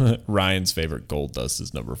 Ryan's favorite Gold Dust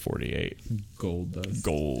is number 48. Gold Dust.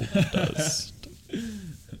 Gold Dust.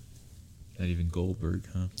 Not even Goldberg,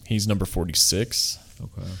 huh? He's number 46.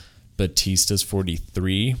 Okay. Batista's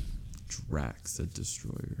 43. Drax the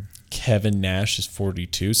Destroyer. Kevin Nash is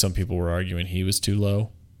 42. Some people were arguing he was too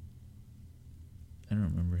low. I don't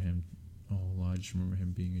remember him a whole lot. I just remember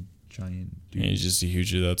him being a giant dude. Yeah, he's just a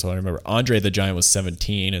huge dude. That's all I remember. Andre the Giant was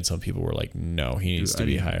 17, and some people were like, no, he needs to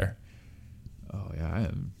be higher. Oh, yeah. I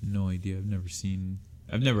have no idea.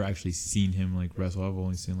 I've never actually seen him wrestle. I've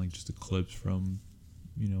only seen just the clips from,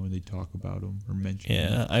 when they talk about him or mention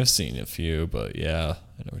him. Yeah, I've seen a few, but yeah,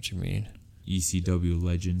 I know what you mean. ECW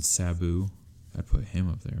legend Sabu. I'd put him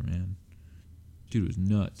up there, man. Dude was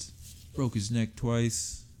nuts. Broke his neck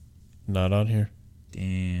twice. Not on here.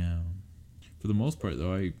 Damn. For the most part,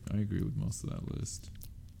 though, I agree with most of that list.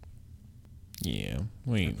 Yeah.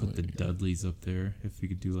 I'd put the Dudleys up there if we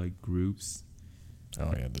could do groups.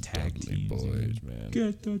 Oh, yeah, the tag Dudley teams, boys, man.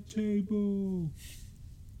 Get the table.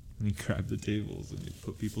 And he grabbed the tables and he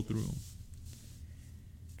put people through them.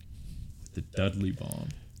 The Dudley Bomb.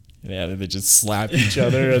 Yeah, they just slap each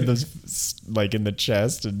other in like in the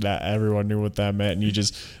chest, and everyone knew what that meant.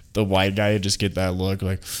 And the white guy would just get that look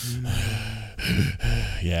like,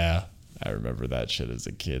 yeah, I remember that shit as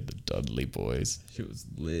a kid. The Dudley Boys. Shit was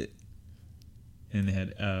lit. And they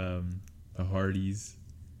had the Hardys.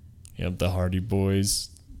 Yep, the Hardy Boys,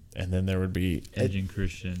 and then there would be Edge and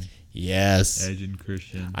Christian. Yes, Edge and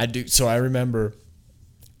Christian. I do. So I remember.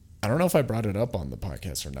 I don't know if I brought it up on the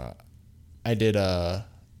podcast or not. I did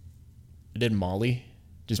Molly,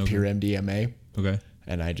 just pure MDMA. Okay.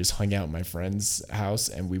 And I just hung out at my friend's house,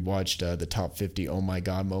 and we watched the top 50 oh my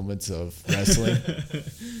god moments of wrestling.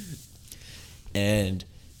 And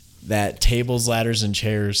that tables, ladders, and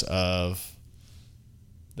chairs of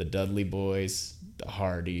the Dudley Boys, the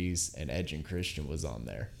Hardys, and Edge and Christian was on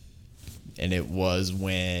there. And it was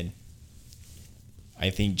when I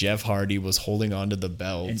think Jeff Hardy was holding onto the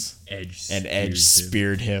belts, and Edge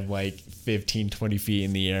speared him like 15, 20 feet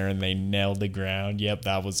in the air, and they nailed the ground. Yep,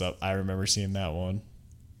 that was up. I remember seeing that one.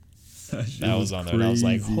 That was on there. And I was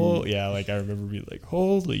like, I remember being like,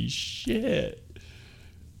 holy shit.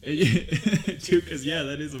 Dude, because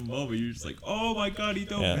that is a moment. You're just like, oh my god, he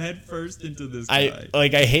dove head first into this guy.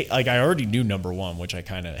 I already knew number one, which I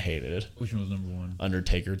kind of hated. Which one was number one?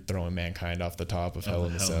 Undertaker throwing Mankind off the top of Hell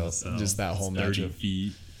in a Cell. Just that whole match. 30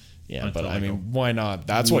 feet. Yeah, but I mean, why not?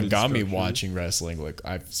 That's what got me watching wrestling. Like,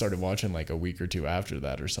 I started watching like a week or two after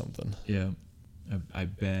that or something. Yeah, I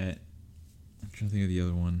bet. I'm trying to think of the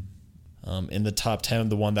other one. In the top 10,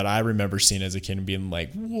 the one that I remember seeing as a kid and being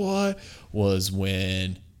like, what, was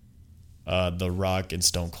when The Rock and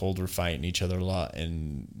Stone Cold were fighting each other a lot,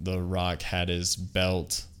 and The Rock had his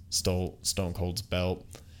belt, Stone Cold's belt,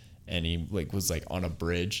 and he was on a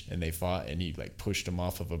bridge, and they fought, and he pushed him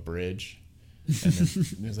off of a bridge. And then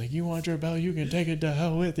he was like, you want your belt, you can take it to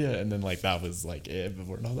hell with you. And then that was it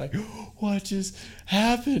before, and I was like, what just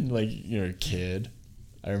happened? You're a kid.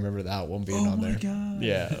 I remember that one being on there. God.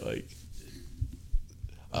 Yeah,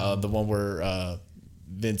 the one where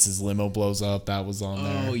Vince's limo blows up, that was on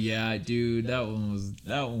there. Oh yeah, dude, that one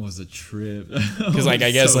was a trip. Because I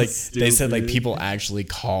guess they said people actually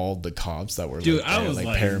called the cops that were dude, there, I was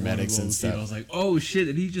paramedics and stuff. I was like, oh shit,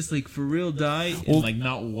 did he just for real die? And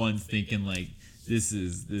not once thinking this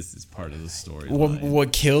is part of the story.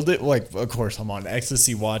 What killed it? Of course I'm on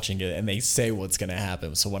ecstasy watching it, and they say what's gonna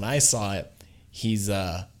happen. So when I saw it, he's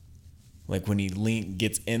when he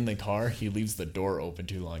gets in the car, he leaves the door open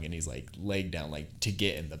too long, and he's leg down to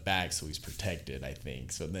get in the back, so he's protected, I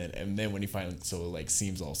think. So then when he finally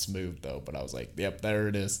seems all smooth though, but I was like, yep, there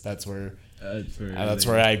it is. That's where I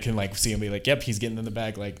can see him be like, yep, he's getting in the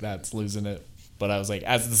back, that's losing it. But I was like,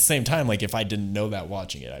 at the same time, if I didn't know that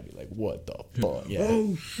watching it, I'd be like, what the fuck? Yeah.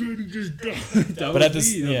 Oh shit, he just died. But at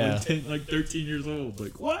this, yeah, 13 years old,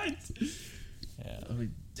 what? Yeah. I'm like,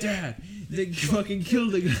 Dad, they fucking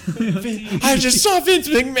killed the guy. I just saw Vince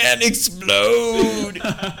McMahon explode.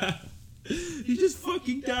 He just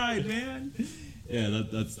fucking died, man. Yeah,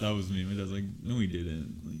 that was me. My dad's like, no, he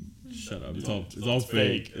didn't. Shut up. It's all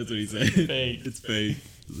fake. That's what he said. Fake. It's fake.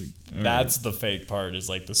 That's the fake part. Is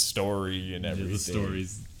the story and everything. The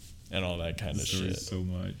stories and all that kind of shit. So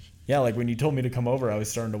much. Yeah, when you told me to come over, I was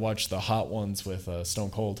starting to watch the Hot Ones with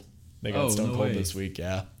Stone Cold. They got Stone Cold this week.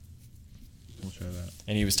 Yeah. We'll try that.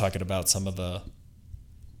 And he was talking about some of the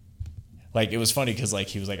it was funny because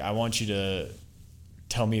he was like, I want you to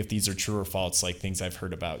tell me if these are true or false, things I've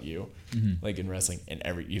heard about you, in wrestling. And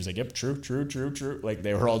he was like, yep, true.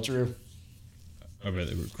 They were all true. I bet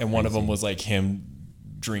they were crazy. And one of them was him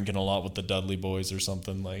drinking a lot with the Dudley Boys or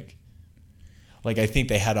something. I think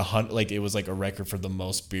they had it was a record for the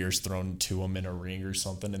most beers thrown to them in a ring or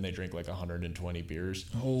something, and they drink 120 beers.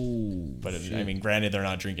 Oh, but I mean, granted, they're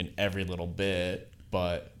not drinking every little bit,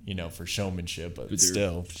 but for showmanship. But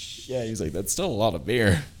still, yeah, he's like, that's still a lot of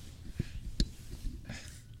beer.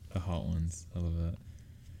 The Hot Ones, I love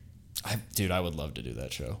that. I would love to do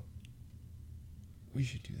that show. We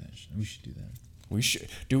should do that.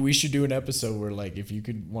 We should do an episode where if you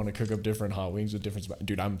could want to cook up different hot wings with different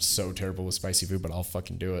dude, I'm so terrible with spicy food, but I'll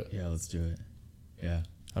fucking do it. Yeah, let's do it. Yeah.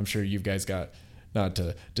 I'm sure you guys got, not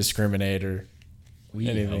to discriminate or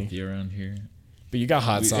anything. We healthy around here. But you got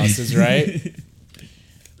hot sauces, right?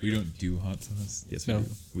 We don't do hot sauce. Yes,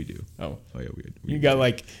 we do. Oh yeah, we you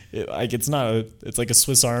got it's not it's a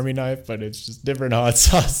Swiss Army knife, but it's just different hot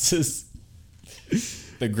sauces.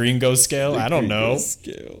 The Gringo scale. I don't know.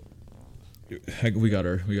 Scale. Heck, we got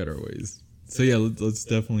our ways. So yeah, let's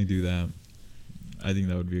definitely do that. I think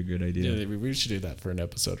that would be a good idea. Yeah, we should do that for an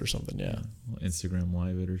episode or something. Yeah, Instagram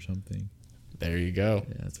Live it or something. There you go.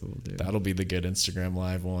 Yeah, that's what we'll do. That'll be the good Instagram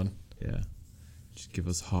Live one. Yeah. Just give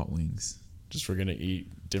us hot wings. Just we're gonna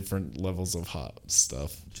eat different levels of hot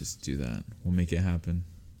stuff. Just do that. We'll make it happen.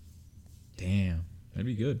 Damn, that'd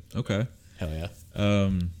be good. Okay. Hell yeah.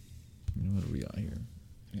 You know what do we got here?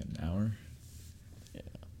 We got an hour. Yeah.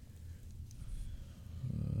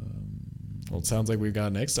 Well, it sounds like we've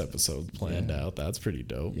got next episode planned out. That's pretty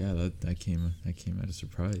dope. Yeah, that came at a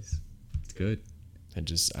surprise. It's good. And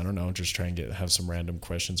just, I don't know, just try and have some random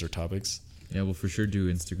questions or topics. Yeah, we'll for sure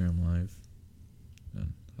do Instagram Live.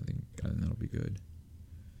 And I think that'll be good.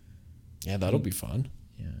 Yeah, that'll be fun.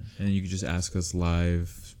 Yeah, and then you can just ask us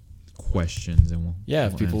live questions, and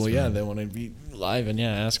if people, answer them. they want to be live and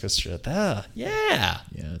ask us shit. Yeah,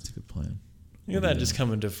 that's a good plan. Look at that just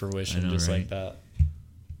coming to fruition, know, just right? like that.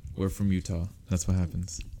 We're from Utah. That's what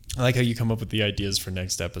happens. I like how you come up with the ideas for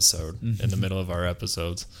next episode in the middle of our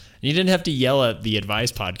episodes. And you didn't have to yell at the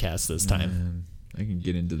advice podcast this time. Man, I can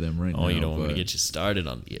get into them right now. Oh, you don't want me to get you started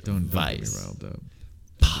on the don't get me advice riled up.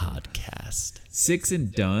 podcast. 6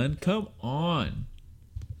 and done. Come on.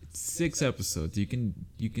 It's 6 episodes. You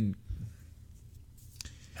can.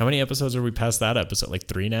 How many episodes are we past that episode? Like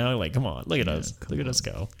 3 now? Like, come on. Look at us. Look at us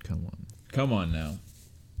go. Come on now.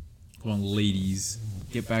 Come on, ladies.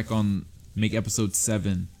 Get back on. Make episode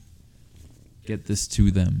 7. Get this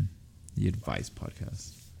to them. The advice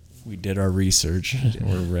podcast. We did our research.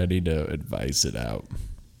 We're ready to advise it out.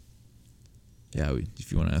 Yeah,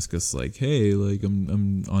 if you want to ask us, like, hey, like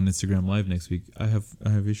I'm on Instagram Live next week. I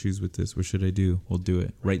have issues with this. What should I do? We'll do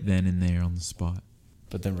it right then and there on the spot.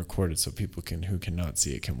 But then record it so people who cannot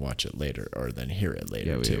see it can watch it later or then hear it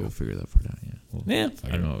later too. We'll figure that part out. Yeah.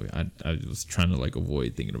 I don't know. I was trying to like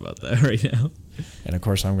avoid thinking about that right now. And of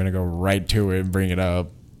course, I'm gonna go right to it and bring it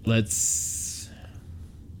up. We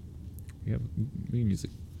can use a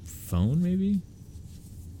phone maybe.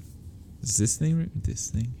 Is this thing right? This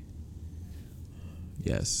thing?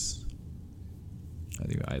 Yes. I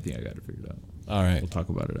think I got it figured out. All right. We'll talk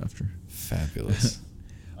about it after. Fabulous.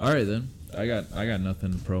 All right then. I got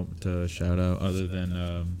nothing to shout out other than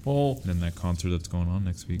that concert that's going on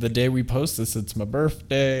next week. The day we post this, it's my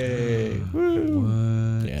birthday. Woo.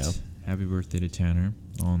 What? Yeah. Happy birthday to Tanner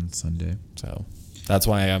on Sunday. So that's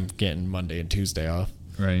why I'm getting Monday and Tuesday off.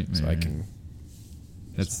 Right. So I can.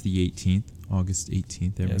 That's the 18th, August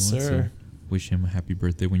 18th. Everyone. Yes, sir. So wish him a happy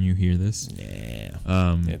birthday when you hear this. Yeah.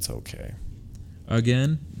 It's okay.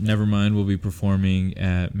 Again, Nevermind will be performing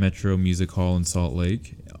at Metro Music Hall in Salt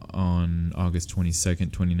Lake on August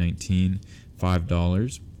 22nd, 2019.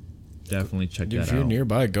 $5. Definitely check that out. If you're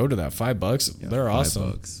nearby, go to that. $5. Yeah, They're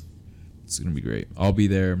awesome. $5. It's going to be great. I'll be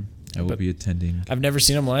there. I will be attending. I've never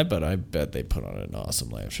seen them live, but I bet they put on an awesome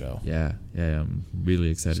live show. Yeah. I'm really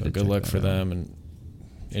excited. So good luck for them and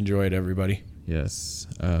enjoy it, everybody. Yes.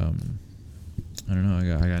 I don't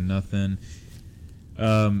know. I got nothing.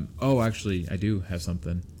 Actually, I do have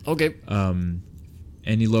something. Okay.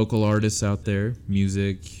 Any local artists out there,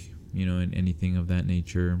 music, and anything of that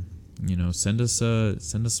nature, send us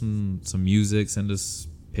some music, send us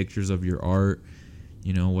pictures of your art,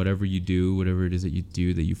 whatever you do, whatever it is that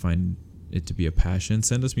you find it to be a passion,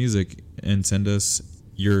 send us music and send us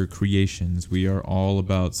your creations. We are all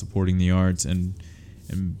about supporting the arts and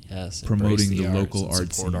promoting the local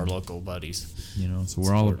art support scene. Our local buddies. So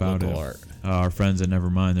we're all about it. Art. Our friends at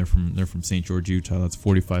Nevermind, they're from St. George, Utah. That's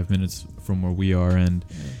 45 minutes from where we are, and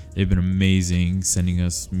they've been amazing, sending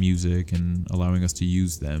us music and allowing us to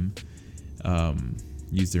use them,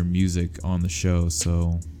 use their music on the show.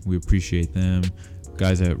 So we appreciate them.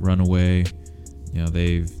 Guys at Runaway,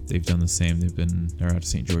 they've done the same. They're out of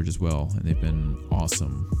St. George as well, and they've been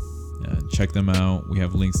awesome. Check them out. We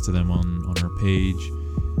have links to them on our page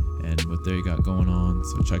and what they got going on.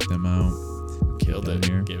 So check them out. Killed it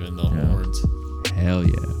here. Giving the horns. Hell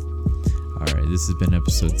yeah. All right. This has been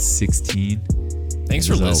episode 16. Thanks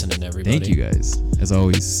for listening, everybody. Thank you guys. As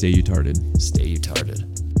always, stay utarded. Stay utarded.